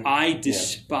 I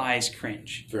despise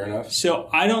cringe. Fair enough. So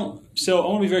I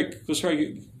want to be let's try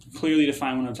to clearly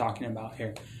define what I'm talking about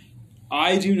here.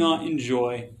 I do not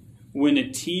enjoy when a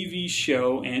TV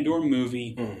show and or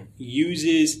movie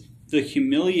uses the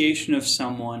humiliation of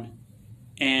someone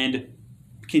and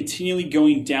continually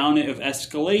going down it of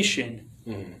escalation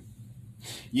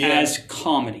as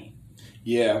comedy.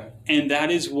 Yeah. And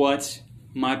that is what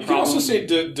my problem... You can also say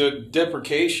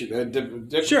deprecative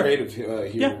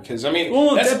humor. Because, I mean...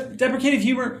 Well, deprecative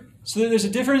humor... So there's a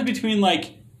difference between,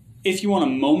 like, if you want a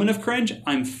moment of cringe,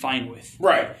 I'm fine with.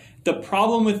 Right. The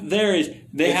problem with there is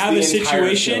they have a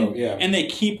situation and they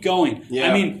keep going. Yeah.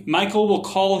 I mean, Michael will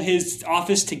call his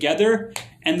office together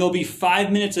and there'll be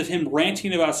 5 minutes of him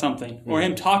ranting about something or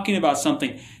him talking about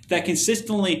something that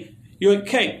consistently... You're like,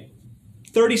 okay,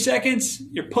 30 seconds,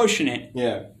 you're pushing it.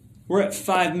 Yeah. We're at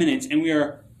 5 minutes, and we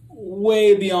are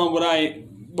way beyond what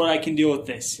I can deal with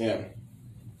this. Yeah.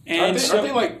 And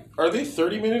are they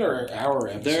 30-minute or hour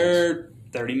episodes? They're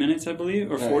 30 minutes, I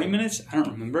believe, or 40 minutes. I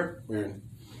don't remember. Weird.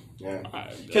 Yeah.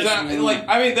 Because I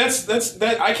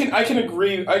can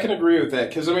agree. I can agree with that.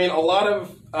 Because I mean, a lot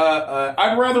of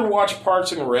I'd rather watch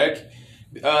Parks and Rec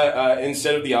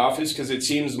instead of The Office because it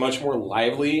seems much more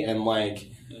lively and like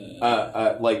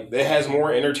it has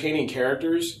more entertaining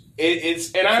characters.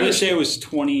 I would say it was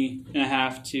 20 and a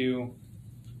half to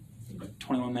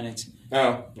 21 minutes.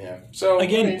 Oh, yeah. So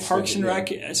again, Parks and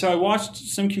Rec. So I watched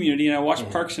some Community and I watched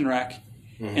Parks and Rec,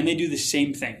 and they do the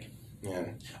same thing. Yeah,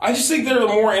 I just think they're the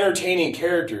more entertaining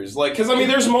characters. Like, because I mean,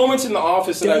 there's moments in The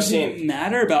Office that I've seen. It doesn't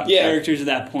matter about characters at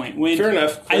that point. Fair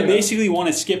enough. I basically want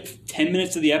to skip 10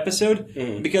 minutes of the episode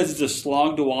because it's a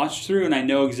slog to watch through, and I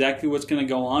know exactly what's going to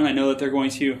go on. I know that they're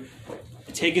going to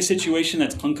take a situation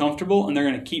that's uncomfortable, and they're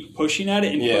going to keep pushing at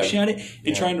it and pushing at it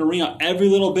and trying to wring out every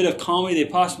little bit of comedy they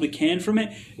possibly can from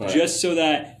it, just so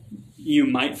that you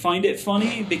might find it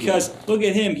funny. Because look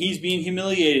at him; he's being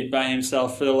humiliated by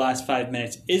himself for the last 5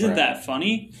 minutes. Isn't that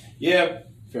funny? Yeah,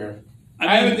 fair.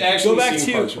 I haven't actually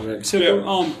seen Parks and Rec. So,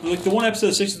 like the one episode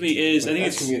that sticks with me is I think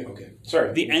it's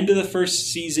the end of the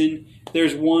first season.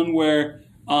 There's one where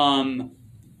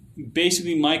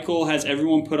basically Michael has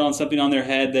everyone put on something on their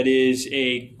head that is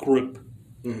a group,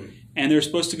 and they're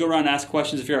supposed to go around and ask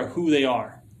questions to figure out who they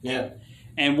are. Yeah.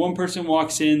 And one person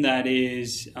walks in that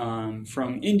is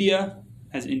from India,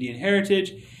 has Indian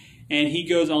heritage, and he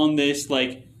goes on this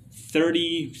like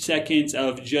 30 seconds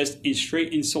of just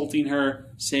straight insulting her,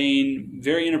 saying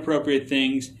very inappropriate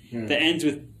things that ends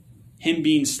with him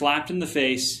being slapped in the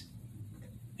face.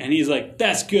 And he's like,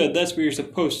 that's good. That's what you're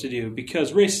supposed to do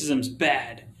because racism's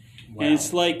bad. Wow. And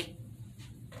it's like...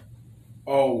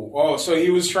 So he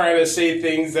was trying to say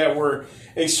things that were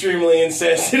extremely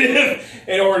insensitive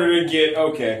in order to get...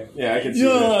 Okay. Yeah, I can see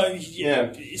that.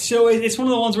 Yeah. So it's one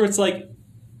of the ones where it's like,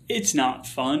 it's not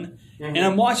fun. And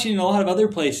I'm watching in a lot of other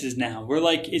places now where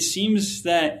like it seems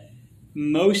that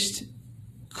most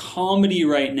comedy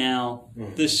right now,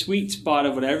 the sweet spot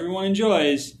of what everyone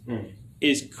enjoys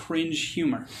is cringe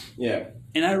humor. Yeah.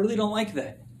 And I really don't like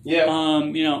that. Yeah.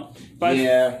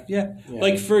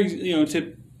 Like for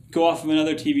to go off of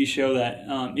another TV show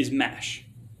that is MASH.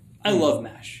 I love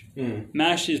MASH.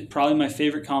 MASH is probably my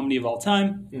favorite comedy of all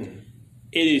time.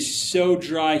 It is so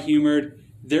dry humored.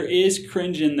 There is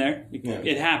cringe in there.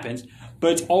 It happens,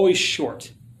 but it's always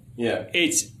short. Yeah.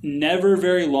 It's never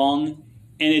very long,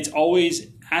 and it's always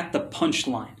at the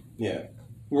punchline. Yeah.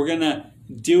 We're gonna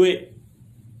do it,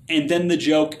 and then the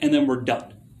joke, and then we're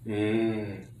done.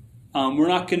 We're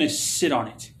not going to sit on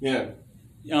it. Yeah.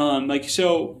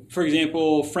 So, for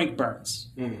example, Frank Burns,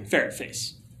 Ferret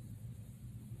Face.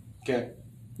 Okay.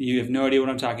 You have no idea what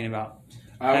I'm talking about.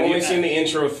 I've only seen the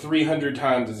intro 300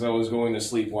 times as I was going to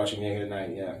sleep watching it at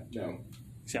night. Yeah. No.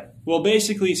 So, well,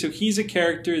 basically, so he's a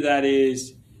character that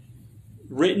is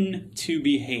written to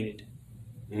be hated.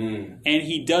 And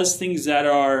he does things that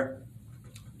are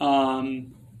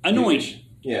annoying.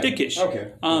 Dickish.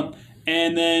 Okay.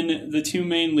 And then the two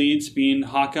main leads, being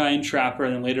Hawkeye and Trapper,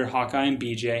 and then later Hawkeye and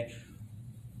BJ,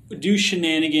 do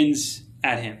shenanigans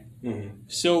at him.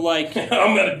 So, like...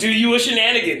 I'm going to do you a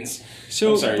shenanigans.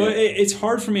 So, but it's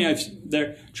hard for me. I've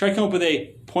tried to come up with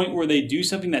a point where they do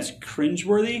something that's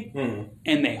cringeworthy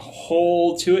and they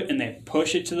hold to it and they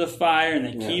push it to the fire and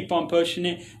they keep on pushing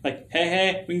it. Like,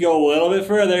 hey, we can go a little bit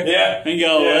further. Yeah. We can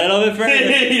go a little bit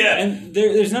further. Yeah. And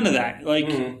there's none of that. Like,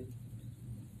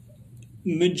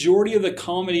 majority of the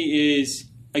comedy is,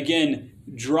 again,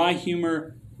 dry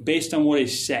humor based on what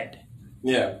is said.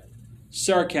 Yeah.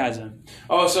 Sarcasm.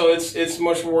 Oh, so it's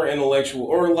much more intellectual,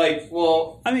 or like,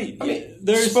 well, I mean,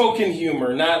 there's spoken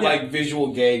humor, not like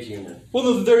visual gag humor.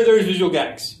 Well, there's visual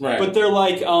gags, right? But they're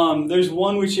like, there's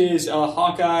one which is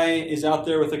Hawkeye is out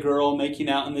there with a girl making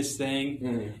out in this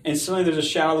thing, and suddenly there's a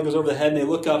shadow that goes over the head, and they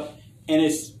look up, and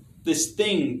it's this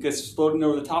thing that's floating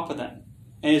over the top of them,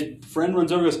 and his friend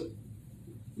runs over and goes,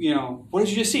 you know, what did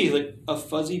you just see? He's like, a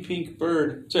fuzzy pink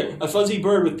bird. Sorry, a fuzzy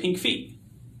bird with pink feet.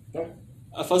 Oh.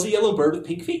 A fuzzy yellow bird with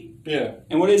pink feet. Yeah.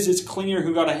 And what is this Klinger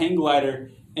who got a hang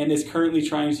glider and is currently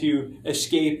trying to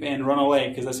escape and run away,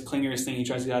 because that's Klinger's thing. He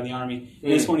tries to get out of the army. And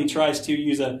this one he tries to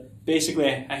use basically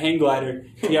a hang glider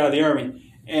to get out of the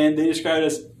army. And they describe it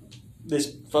as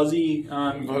this fuzzy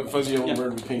yellow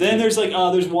bird with pink Then feet. there's like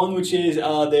there's one which is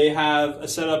they have a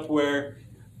setup where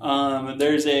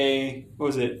there's a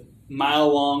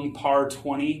mile long par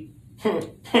 20 or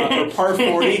par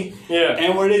 40. Yeah.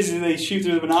 And what it is they shoot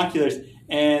through the binoculars.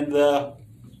 And the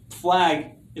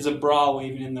flag is a bra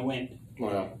waving in the wind.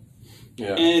 Wow.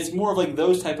 Yeah. And it's more of like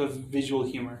those type of visual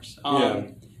humors.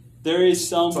 There is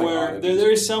some it's where like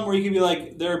there is some where you can be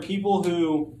like, there are people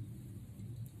who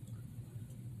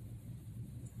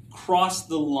cross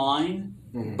the line,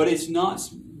 but it's not,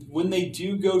 when they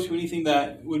do go to anything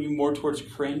that would be more towards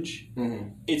cringe,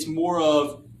 it's more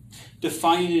of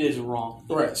defining it as wrong.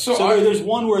 Right. So there's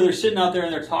one where they're sitting out there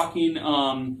and they're talking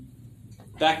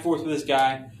back and forth with this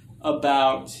guy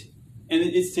about, and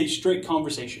it's a straight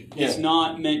conversation. Yeah. It's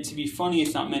not meant to be funny.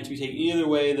 It's not meant to be taken any other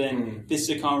way than this is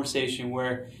a conversation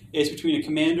where it's between a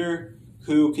commander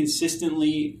who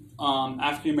consistently,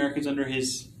 African Americans under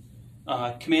his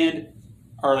command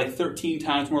are like 13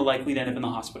 times more likely to end up in the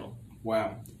hospital.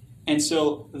 Wow. And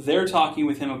so they're talking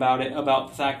with him about it, about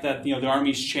the fact that, you know, the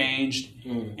army's changed,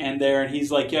 and he's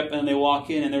like, yep, and they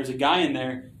walk in, and there's a guy in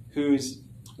there who's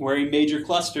wearing major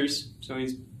clusters, so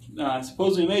he's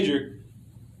supposedly a major,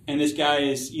 and this guy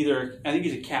is either, I think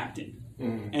he's a captain,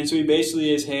 and so he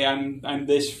basically is, hey, I'm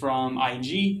this from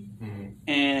IG,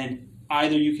 and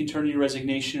either you can turn in your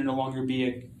resignation and no longer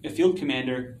be a field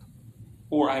commander,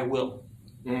 or I will.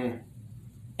 And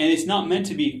it's not meant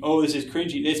to be, oh, this is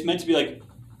cringy. It's meant to be like,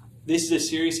 this is a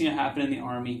serious thing that happened in the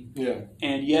army. Yeah.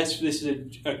 And yes, this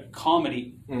is a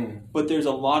comedy, but there's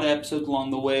a lot of episodes along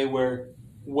the way where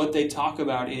what they talk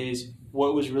about is what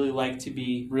it was really like to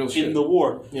be in the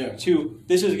war. Yeah.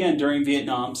 This was again during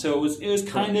Vietnam, so it was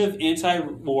kind of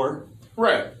anti-war.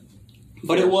 Right.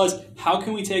 But it was, how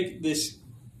can we take this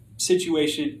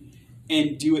situation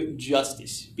and do it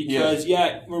justice? Because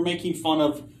we're making fun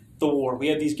of the war. We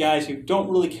have these guys who don't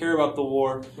really care about the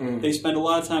war. They spend a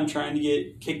lot of time trying to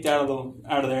get kicked out of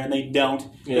there, and they don't.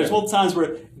 Yeah. There's multiple times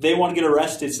where they want to get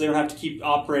arrested, so they don't have to keep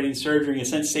operating surgery and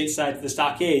sent stateside to the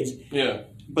stockades. Yeah,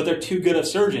 but they're too good of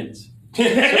surgeons.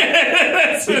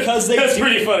 That's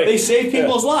pretty funny. They save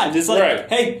people's lives. It's like,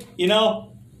 hey, you know.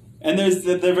 And there's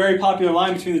the very popular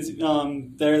line between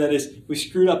there that is, we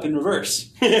screwed up in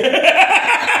reverse.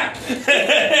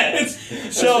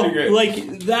 So,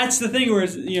 like, that's the thing where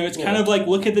it's kind of like,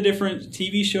 look at the different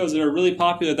TV shows that are really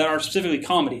popular that are specifically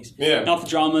comedies. Yeah. Not the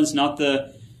dramas, not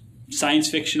the science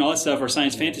fiction, all that stuff, or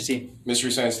science fantasy. Mystery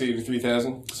Science Theater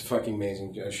 3000. It's a fucking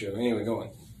amazing show. Anyway, go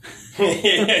on.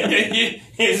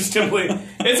 It's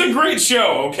a great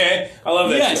show, okay? I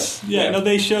love that show. Yeah, no,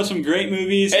 they show some great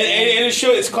movies. And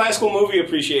it's classical movie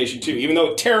appreciation, too, even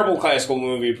though terrible classical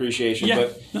movie appreciation. Yeah,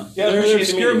 but there are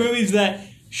obscure movies that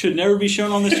should never be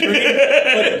shown on the screen,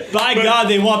 but by God,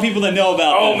 they want people to know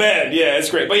about them. Oh, man, yeah,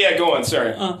 it's great. But yeah, go on,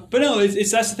 sorry. But no,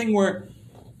 that's the thing where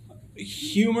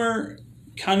humor,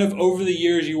 kind of over the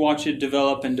years, you watch it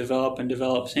develop and develop and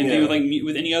develop. Same thing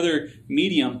with any other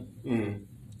medium.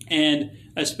 And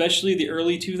especially the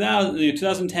early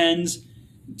 2010s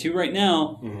to right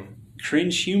now,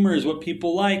 cringe humor is what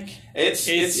people like. It's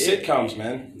sitcoms,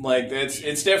 man. Like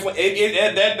it's definitely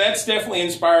that's definitely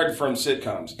inspired from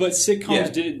sitcoms. But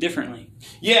sitcoms did it differently.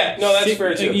 Yeah, no, that's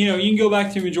fair too. You can go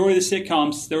back to the majority of the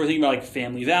sitcoms. They were thinking about like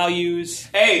family values.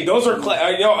 Hey, those are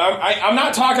I'm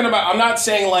not talking about. I'm not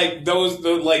saying like those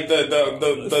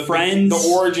the Friends, the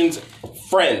origins,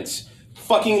 Friends.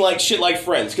 Fucking like shit like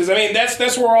Friends, because I mean that's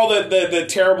where all the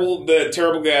terrible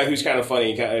guy who's kind of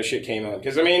funny kind of shit came out.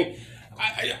 Because I mean,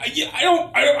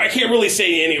 I can't really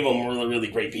say any of them were really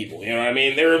great people. You know what I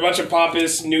mean? They were a bunch of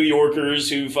pompous New Yorkers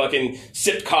who fucking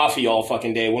sipped coffee all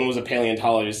fucking day. One was a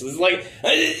paleontologist. It's like,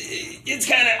 it's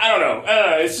kind of, I don't know.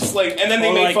 It's just like, and then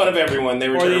they made fun of everyone. They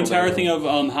were or the entire thing of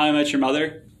How I Met Your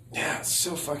Mother. Yeah, it's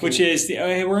so fucking... Which is,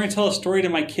 hey, we're going to tell a story to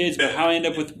my kids about how I end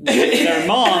up with their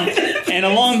mom, and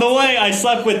along the way, I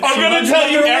slept with... I'm going to tell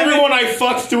you everyone I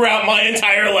fucked throughout my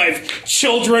entire life.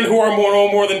 Children who are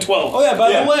more than 12. Oh, yeah,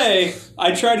 by the way,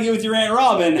 I tried to get with your Aunt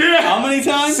Robin. Yeah. How many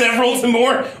times? Several,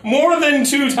 more than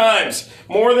 2 times.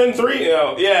 More than 3.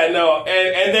 No, yeah, no.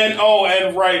 And then,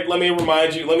 right, let me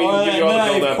remind you, give you all the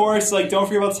build-up. Of course, don't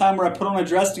forget about the time where I put on a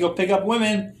dress to go pick up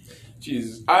women.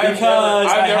 Jesus. I've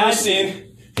never seen...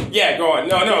 Yeah, go on.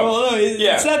 No. Well,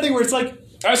 it's that thing where it's like...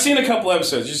 I've seen a couple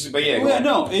episodes, but yeah,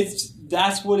 go on.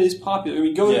 That's what is popular. I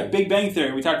mean, go to Big Bang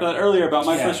Theory. We talked about that earlier, about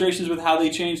my frustrations with how they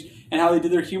changed and how they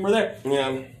did their humor there.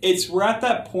 Yeah. We're at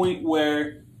that point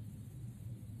where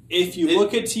if you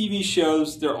look at TV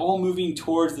shows, they're all moving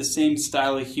towards the same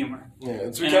style of humor. Yeah,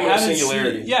 it's becoming a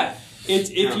singularity.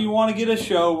 If you want to get a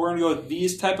show, we're going to go with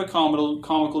these type of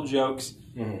comical jokes,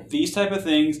 these type of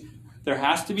things. There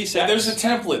has to be sex. There's a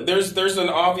template. There's an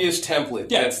obvious template.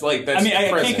 Yeah. That's I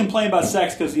can't complain about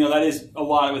sex because that is a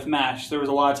lot with MASH. There was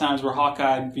a lot of times where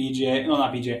Hawkeye,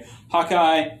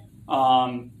 Hawkeye,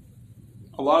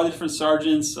 a lot of different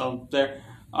sergeants there,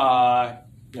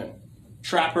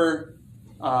 Trapper,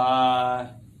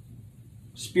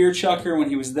 Spear Chucker when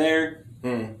he was there.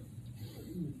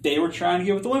 They were trying to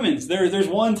get with the women's. There's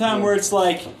one time where it's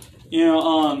like,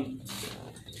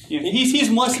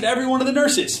 he's molested every one of the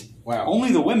nurses. Wow.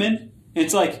 Only the women.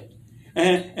 It's like,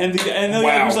 and the other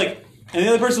guy was like, and the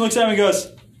other person looks at him and goes,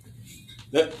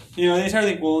 the entire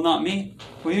thing. Well, not me.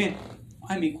 What do you mean?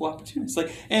 I'm equal opportunist.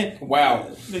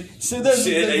 Wow. So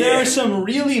there are some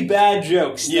really bad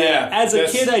jokes. Yeah. As a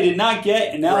kid, I did not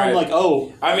get, and now I'm like,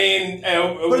 oh. I mean,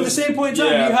 but at the same point in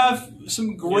time, you have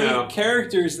some great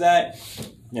characters that,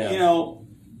 we're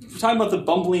talking about the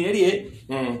bumbling idiot.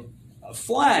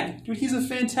 Flag. Dude, he's a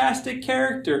fantastic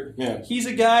character. Yeah. He's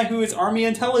a guy who is Army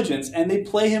intelligence, and they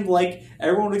play him like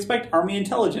everyone would expect Army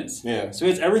intelligence. Yeah. So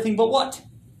it's everything but what?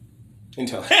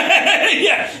 Intel.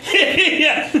 Yeah.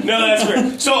 No, that's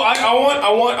fair. So I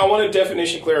want a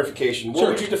definition clarification. What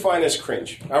would you define as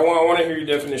cringe? I want to hear your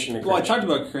definition of cringe. Well, I talked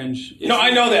about cringe.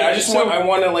 I know that. I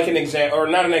want an example, or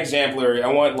not an exemplary.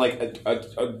 I want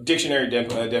a dictionary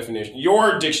definition.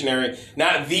 Your dictionary,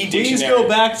 not the dictionary. Please go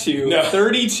back to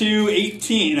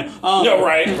 3218.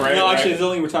 Right. No, actually, the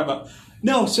only thing we're talking about.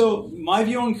 No, so my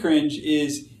view on cringe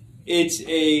is it's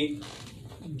a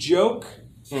joke,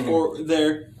 or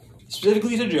they're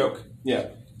specifically it's a joke. Yeah.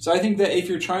 So I think that if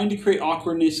you're trying to create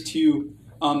awkwardness to,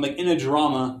 in a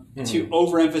drama, to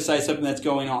overemphasize something that's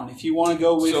going on, if you want to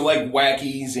go with... So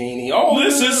wacky, zany,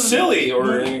 this is silly,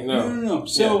 or... No.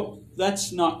 So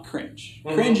that's not cringe.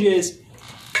 Cringe is,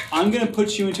 I'm going to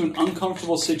put you into an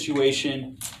uncomfortable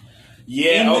situation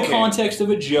in the context of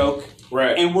a joke,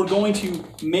 right? And we're going to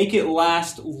make it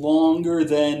last longer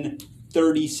than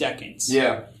 30 seconds.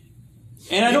 Yeah.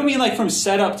 And I don't mean from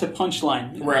setup to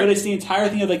punchline, but it's the entire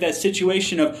thing of that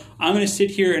situation of I'm going to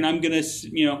sit here and I'm going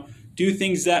to do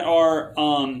things that are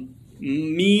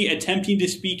me attempting to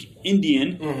speak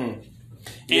Indian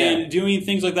and doing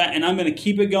things like that, and I'm going to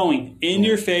keep it going in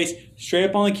your face, straight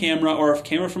up on the camera or a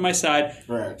camera from my side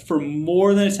for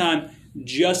more than a time.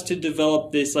 Just to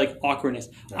develop this awkwardness.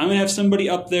 I'm going to have somebody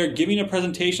up there giving a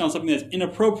presentation on something that's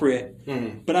inappropriate,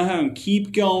 but I'm having them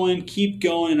keep going,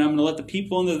 and I'm going to let the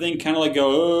people in the thing kind of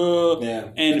go,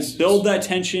 and build that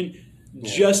tension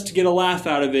just to get a laugh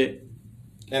out of it.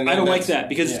 And I don't like that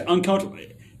because it's uncomfortable.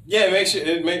 Yeah, it makes it.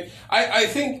 I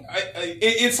think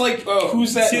it's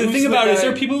who's that? See, the thing about it is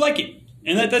there are people who like it.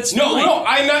 And that's no.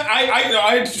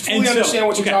 I fully understand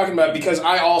what you're talking about because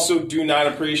I also do not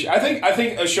appreciate. I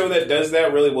think a show that does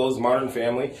that really well is Modern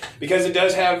Family because it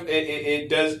does have it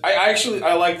does.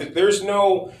 I like that. There's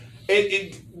no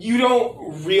you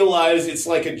don't realize it's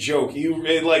like a joke.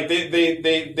 The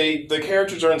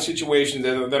characters are in situations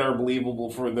that are believable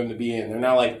for them to be in. They're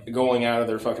not going out of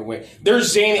their fucking way. They're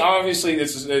zany. Obviously,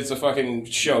 it's a fucking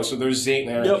show, so there's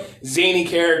zany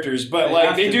characters,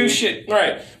 but they do shit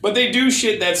right. But they do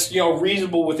shit that's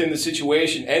reasonable within the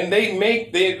situation, and they make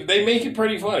it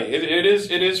pretty funny. It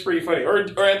is pretty funny, or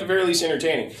at the very least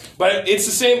entertaining. But it's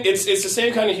the same. It's the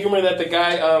same kind of humor that the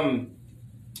guy.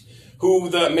 Who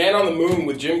the Man on the Moon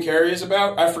with Jim Carrey is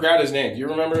about? I forgot his name. Do you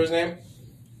remember his name?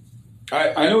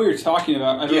 I know what you're talking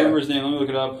about. I don't remember his name. Let me look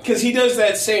it up. Because he does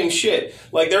that same shit.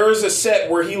 There was a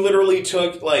set where he literally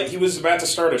took, he was about to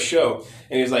start a show,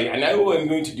 and he's like, I know what I'm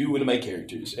going to do with my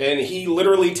characters. And he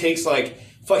literally takes,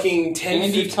 fucking 10...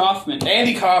 Andy Kaufman.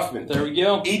 Andy Kaufman. There we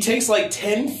go. He takes like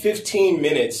 10, 15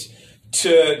 minutes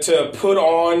to put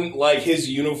on like his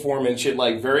uniform and shit,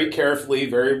 like very carefully,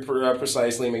 very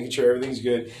precisely, making sure everything's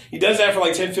good. He does that for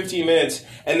like 10, 15 minutes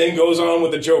and then goes on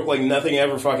with a joke like nothing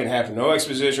ever fucking happened. No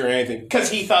exposition or anything. Because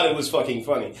he thought it was fucking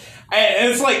funny. And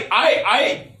it's like,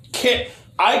 I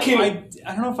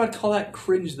don't know if I'd call that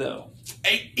cringe though.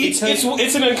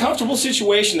 It's an uncomfortable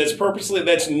situation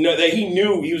that he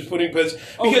knew he was putting because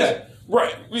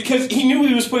he knew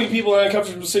he was putting people in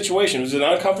uncomfortable situations. It was an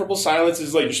uncomfortable silence.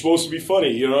 It's like, you're supposed to be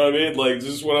funny, you know what I mean? Like, this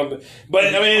is what I'm...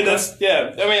 But, I mean, that's...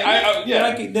 Yeah.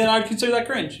 I mean, Then I'd consider that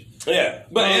cringe. Yeah.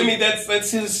 But, I mean,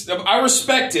 that's his... I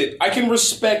respect it. I can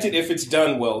respect it if it's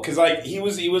done well. Because, like, he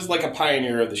was like a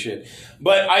pioneer of the shit.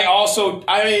 But I also...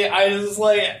 I mean, I was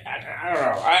like... I don't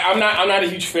know. I'm not a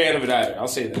huge fan of it either. I'll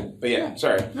say that. But, yeah.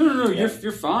 Sorry. No. Yeah.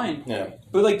 You're fine. Yeah.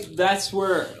 But, like, that's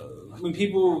where... When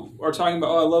people are talking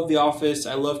about, I love The Office,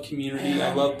 I love Community,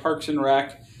 I love Parks and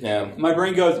Rec, my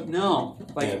brain goes, no.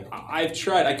 Like, I've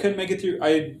tried. I couldn't make it through.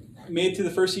 I made it through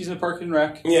the first season of Parks and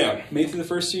Rec. Yeah. Made it through the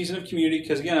first season of Community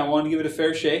because, again, I wanted to give it a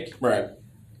fair shake. Right.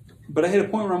 But I hit a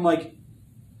point where I'm like,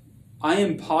 I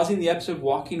am pausing the episode,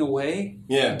 walking away,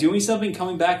 doing something,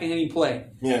 coming back, and hitting play.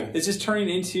 Yeah. It's just turning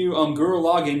into Gurren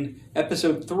Lagann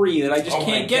episode 3 that I just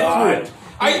can't get through it.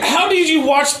 How did you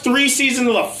watch 3 seasons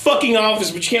of The fucking Office,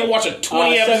 but you can't watch a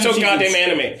 20-episode goddamn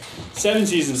anime? 7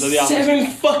 seasons of The Office. 7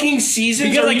 fucking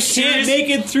seasons? Because I can't make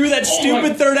it through that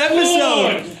stupid third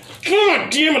episode. God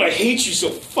damn it, I hate you so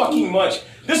fucking much.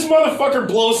 This motherfucker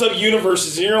blows up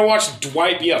universes, and you're gonna watch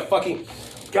Dwight be a fucking...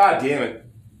 God damn it.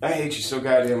 I hate you so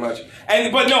goddamn much.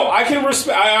 But no, I can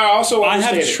respect... I also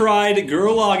understand I have tried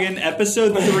Gurren Lagann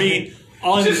episode 3...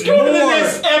 Just go to the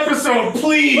next episode,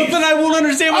 please. But then I won't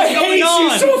understand what's going on. I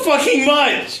hate you so fucking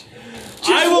much.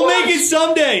 I will make it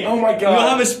someday. Oh my god. We'll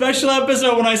have a special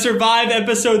episode when I survive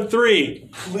episode 3.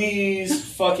 Please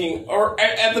fucking... Or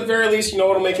at the very least, you know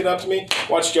what'll make it up to me?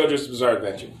 Watch JoJo's Bizarre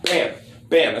Adventure. Bam.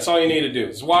 Bam. That's all you need to do.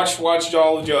 Is watch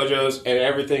all of JoJo's and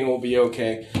everything will be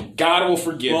okay. God will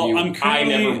forgive you. I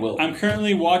never will. I'm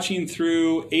currently watching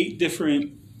through 8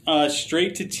 different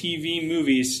straight-to-TV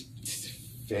movies.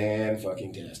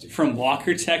 Fan-fucking-tastic. From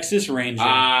Walker, Texas Ranger.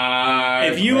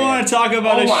 If you want to talk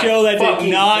about a show that did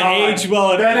not age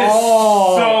well at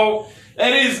all.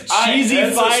 That is cheesy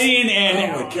fighting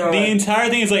and the entire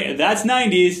thing is like, that's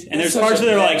 90s. And there's parts of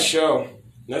it that are like... show.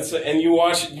 And you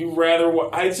watch it, you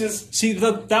rather... I just... See,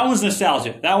 that one's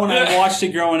nostalgia. That one, I watched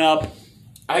it growing up.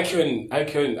 I couldn't.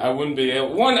 I wouldn't be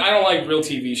able... One, I don't like real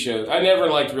TV shows. I never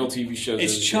liked real TV shows.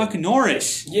 It's Chuck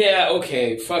Norris. Yeah,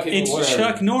 okay. Fucking whatever. It's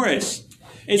Chuck Norris.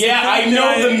 It's I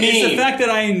know the meme. It's the fact that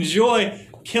I enjoy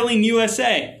Killing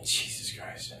USA. Jesus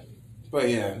Christ. But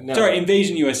yeah, no. Sorry,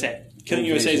 Invasion USA. Killing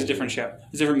USA is a different show.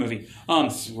 It's a different movie.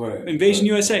 Invasion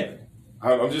USA.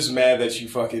 I'm just mad that you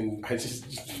fucking...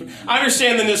 I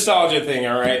understand the nostalgia thing,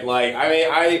 all right? Like, I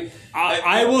mean,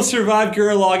 I will survive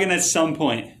Gurren Lagann at some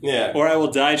point. Yeah. Or I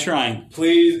will die trying.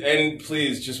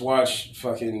 Please, just watch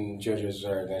fucking JoJo's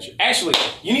Bizarre Adventure. Actually,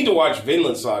 you need to watch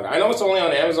Vinland Saga. I know it's only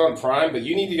on Amazon Prime, but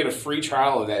you need to get a free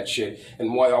trial of that shit.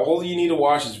 And all you need to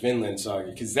watch is Vinland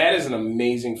Saga, because that is an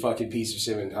amazing fucking piece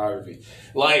of cinematography.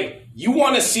 Like, you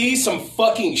want to see some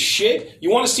fucking shit?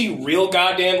 You want to see real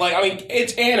goddamn... Like, I mean,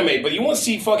 it's anime, but you want to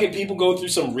see fucking people go through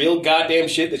some real goddamn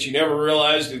shit that you never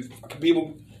realized that fucking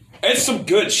people... It's some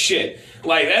good shit.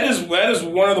 Like, that is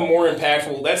one of the more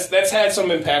impactful... That's had some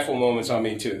impactful moments on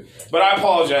me, too. But I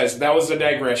apologize. That was a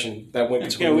digression that went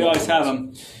between... Yeah, we always have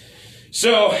them.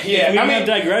 So, yeah. If we have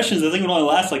digressions, I think it would only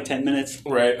last like 10 minutes.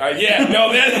 Right. Yeah, no,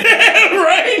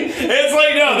 right? It's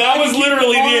like, no, that was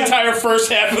literally the entire first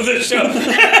half of the show.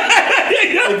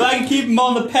 If I can keep them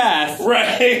on the path,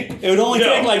 right? It would only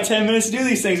take like 10 minutes to do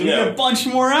these things. We get a bunch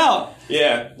more out.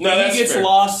 Yeah. No, that's he gets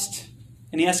lost,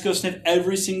 and he has to go sniff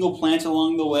every single plant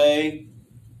along the way.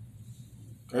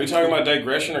 Are you talking about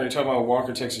digression, or are you talking about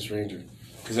Walker, Texas Ranger?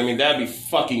 Because, I mean, that'd be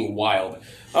fucking wild.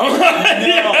 No,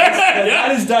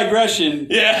 that is digression.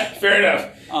 Yeah, fair enough.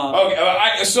 Okay,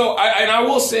 and I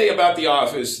will say about The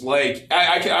Office, like,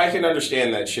 I can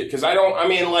understand that shit, because I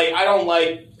don't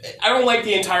like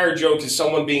the entire joke as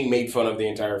someone being made fun of the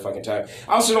entire fucking time.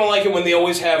 I also don't like it when they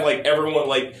always have, like, everyone,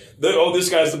 like, this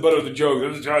guy's the butt of the joke.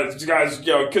 This guy's,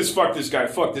 because fuck this guy.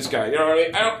 You know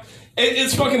what I mean?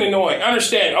 It's fucking annoying. I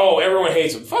understand. Oh, everyone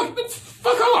hates him. Fuck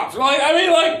off. Like, I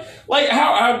mean, like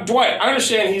how Dwight. I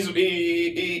understand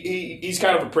he's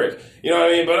kind of a prick. You know what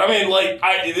I mean? But I mean, like,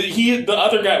 the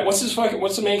other guy. What's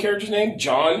the main character's name?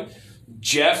 John,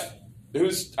 Jeff.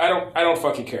 Who's I don't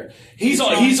fucking care. He's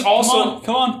also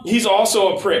come on. He's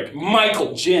also a prick.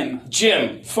 Michael.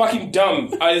 Jim. Fucking dumb.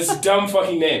 It's a dumb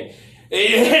fucking name.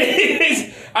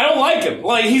 I don't like him.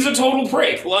 Like, he's a total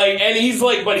prick. Like, and he's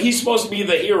like, but he's supposed to be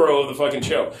the hero of the fucking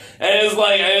show. And it's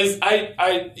like,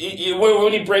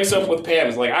 when he breaks up with Pam,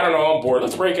 it's like, I don't know, I'm bored.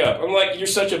 Let's break up. I'm like, you're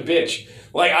such a bitch.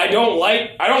 Like, I don't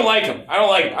like him.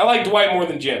 I like Dwight more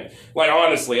than Jim. Like,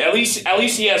 honestly, at least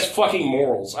he has fucking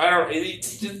morals.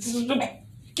 It's a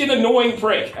fucking annoying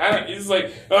prick. He's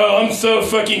like, oh, I'm so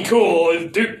fucking cool.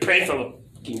 Dude, prank for the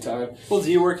fucking time. Well,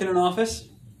 do you work in an office?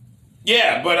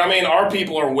 Yeah, but I mean, our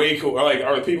people are way cool. Like,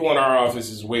 our people in our office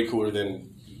is way cooler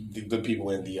than the people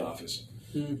in the office.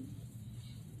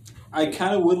 I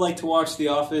kind of would like to watch the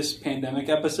Office pandemic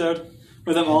episode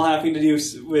with them all having to do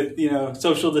with,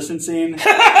 social distancing.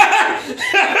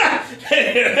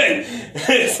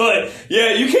 It's like,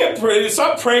 yeah, you can't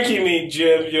stop pranking me,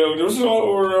 Jim. This is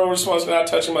all we're supposed to not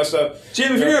touching my stuff.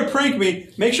 Jim, if you're gonna prank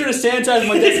me, make sure to sanitize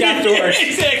my desk afterwards.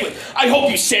 Exactly. I hope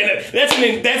you sanitize.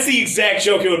 That's the exact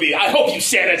joke it would be. I hope you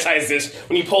sanitize this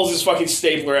when he pulls his fucking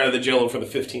stapler out of the Jello for the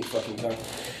 15th fucking time.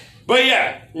 But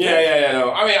yeah,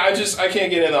 no. I mean, I can't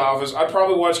get in the Office. I'd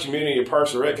probably watch Community or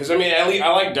Parks and Rec because I mean, at least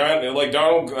I like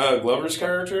Donald Glover's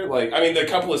character. Like, I mean, the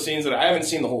couple of scenes that I haven't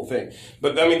seen the whole thing,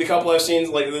 but I mean, the couple of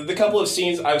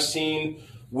scenes I've seen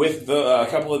with the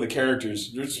couple of the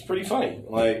characters, it's pretty funny.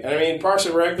 Like, I mean, Parks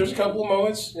and Rec, there's a couple of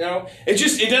moments.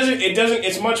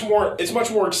 It's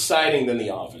much more exciting than The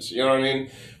Office. You know what I mean?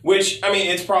 Which, I mean,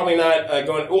 it's probably not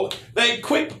going. Well,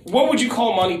 what would you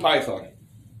call Monty Python?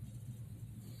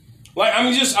 Like,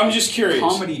 I'm just curious.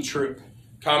 Comedy troupe.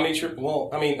 Well,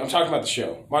 I mean, I'm talking about the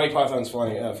show. Monty Python's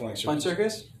Flying Circus. Flying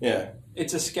Circus? Yeah.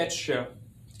 It's a sketch show.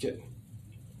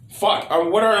 Fuck.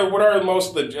 What are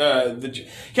most of the?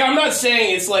 I'm not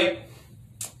saying it's like.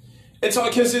 It's all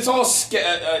because it's all.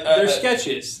 They're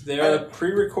sketches. They're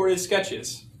pre-recorded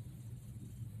sketches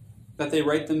that they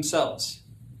write themselves.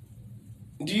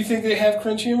 Do you think they have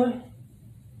cringe humor?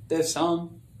 There's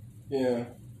some. Yeah.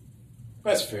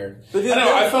 That's fair. But the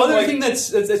other thing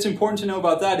that's important to know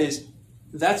about that is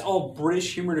that's all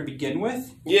British humor to begin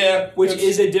with. Yeah. Which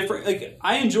is a different... Like,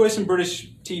 I enjoy some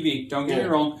British TV, don't get me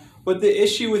wrong, but the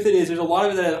issue with it is there's a lot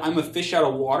of it that I'm a fish out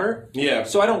of water. Yeah.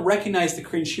 So I don't recognize the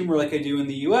cringe humor like I do in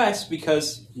the US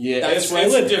because that's where I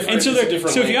live. And so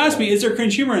if you ask me, is there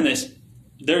cringe humor in this?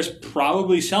 There's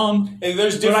probably some. And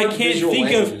there's different but I can't think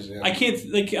languages, of... I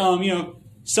can't,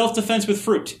 self-defense with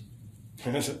fruit.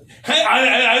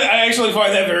 I actually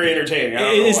find that very entertaining.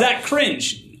 Is that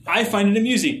cringe? I find it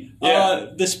amusing. Yeah.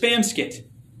 The spam skit.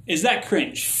 Is that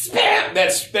cringe? Spam!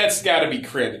 That's got to be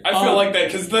cringe. I feel like that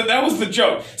because that was the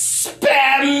joke.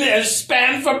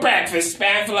 Spam for breakfast,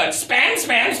 spam for lunch,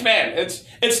 spam.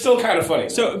 It's still kind of funny.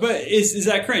 So, but is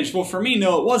that cringe? Well, for me,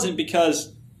 no, it wasn't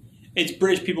because it's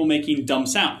British people making dumb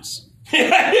sounds.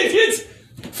 It's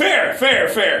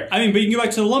fair. I mean, but you can go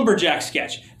back to the lumberjack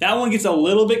sketch. That one gets a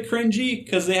little bit cringy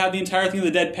because they have the entire thing of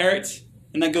the dead parrots,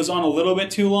 and that goes on a little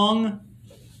bit too long.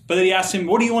 But then he asks him,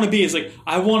 what do you want to be? He's like,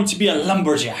 I want to be a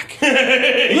lumberjack.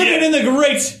 Living in the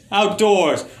great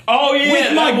outdoors. Oh, yeah.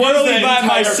 With my girlie by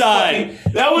my side.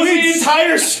 That was the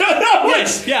entire show.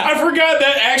 Yes, yeah. I forgot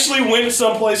that actually went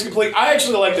someplace completely. I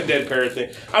actually like the dead parrot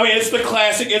thing. I mean, it's the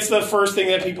classic. It's the first thing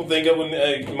that people think of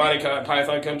when Monty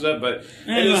Python comes up. But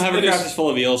my hovercraft is full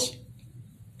of eels.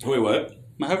 Wait, what?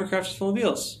 My hovercraft is full of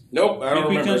eels. Nope, I don't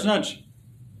remember. Nudge.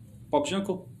 Bob's your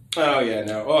uncle. Oh yeah,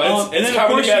 no. Oh, it's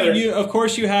coming together. Of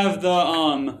course, you have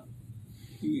the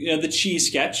cheese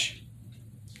sketch,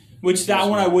 which that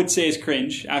one I would say is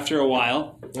cringe after a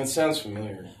while. That sounds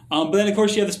familiar. But then, of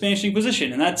course, you have the Spanish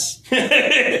Inquisition, and that's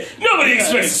nobody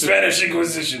expects the Spanish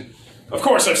Inquisition. Of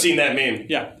course, I've seen that meme.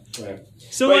 Yeah. Right.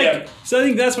 So I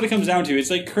think that's what it comes down to. It's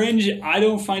like cringe. I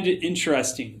don't find it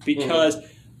interesting because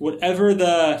whatever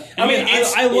the.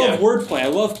 I love wordplay. I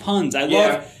love puns. I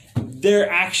love. They're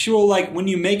actual, like, when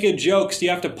you make a joke, so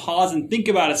you have to pause and think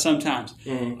about it sometimes.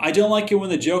 I don't like it when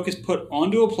the joke is put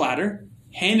onto a platter,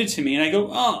 handed to me, and I go,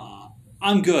 oh,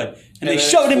 I'm good. And they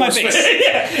shove it in my face.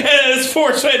 And it's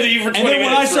force-fed to you for 20 minutes. And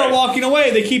then when I start walking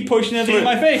away, they keep pushing everything in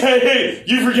my face. Hey,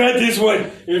 you forgot this one.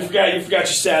 You forgot your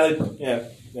salad. Yeah.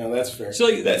 No, that's fair. So,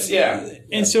 like, that's,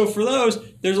 And so for those,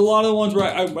 there's a lot of the ones where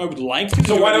I would like to.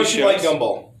 So why don't you like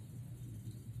Gumball?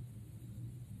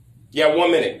 Yeah,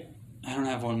 1 minute. I don't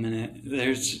have 1 minute.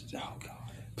 There's God.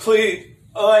 Please,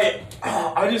 I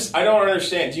don't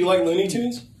understand. Do you like Looney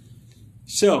Tunes?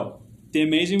 So, The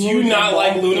Amazing World of Gumball. Do you not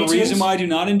like Looney Tunes? The reason why I do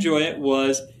not enjoy it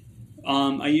was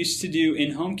I used to do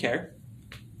in-home care,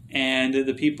 and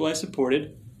the people I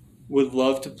supported would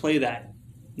love to play that.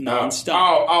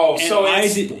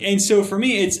 nonstop. And so for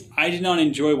me, I did not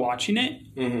enjoy watching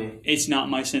it. Mm-hmm. It's not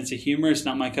my sense of humor. It's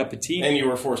not my cup of tea. And you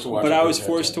were forced to watch it. But I was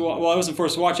forced to. Well, I wasn't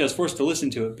forced to watch it. I was forced to listen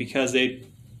to it because they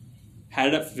had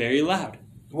it up very loud.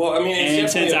 Well, I mean, and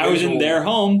since I was in their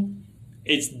home,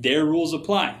 it's their rules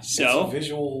apply. So it's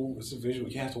a visual.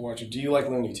 You have to watch it. Do you like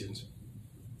Looney Tunes?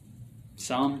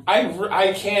 Some.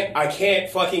 I can't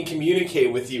fucking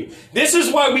communicate with you. This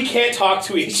is why we can't talk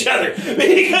to each other.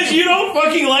 Because you don't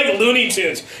fucking like Looney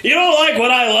Tunes. You don't like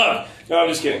what I love. No, I'm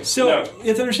just kidding. So, you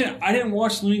have to understand, I didn't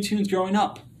watch Looney Tunes growing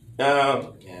up.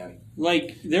 Oh, yeah.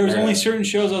 Like, there was only certain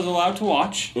shows I was allowed to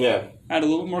watch. Yeah. I had a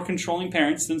little bit more controlling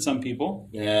parents than some people.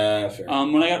 Yeah, fair.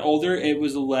 When I got older, it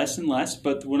was less and less.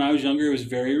 But when I was younger, it was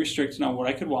very restricted on what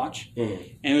I could watch. Mm.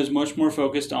 And it was much more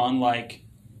focused on, like,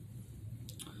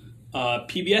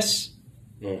 PBS.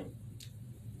 Mm.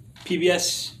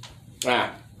 PBS.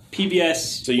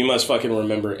 PBS. So you must fucking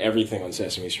remember everything on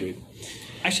Sesame Street.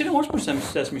 I shouldn't watch more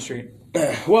Sesame Street.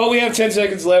 Well, we have 10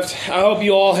 seconds left. I hope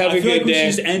you all have a good day. We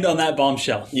should just end on that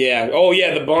bombshell. Yeah. Oh,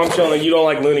 yeah, the bombshell that you don't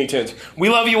like Looney Tunes. We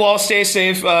love you all. Stay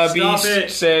safe. Be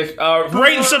safe.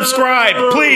 Rate and subscribe, please.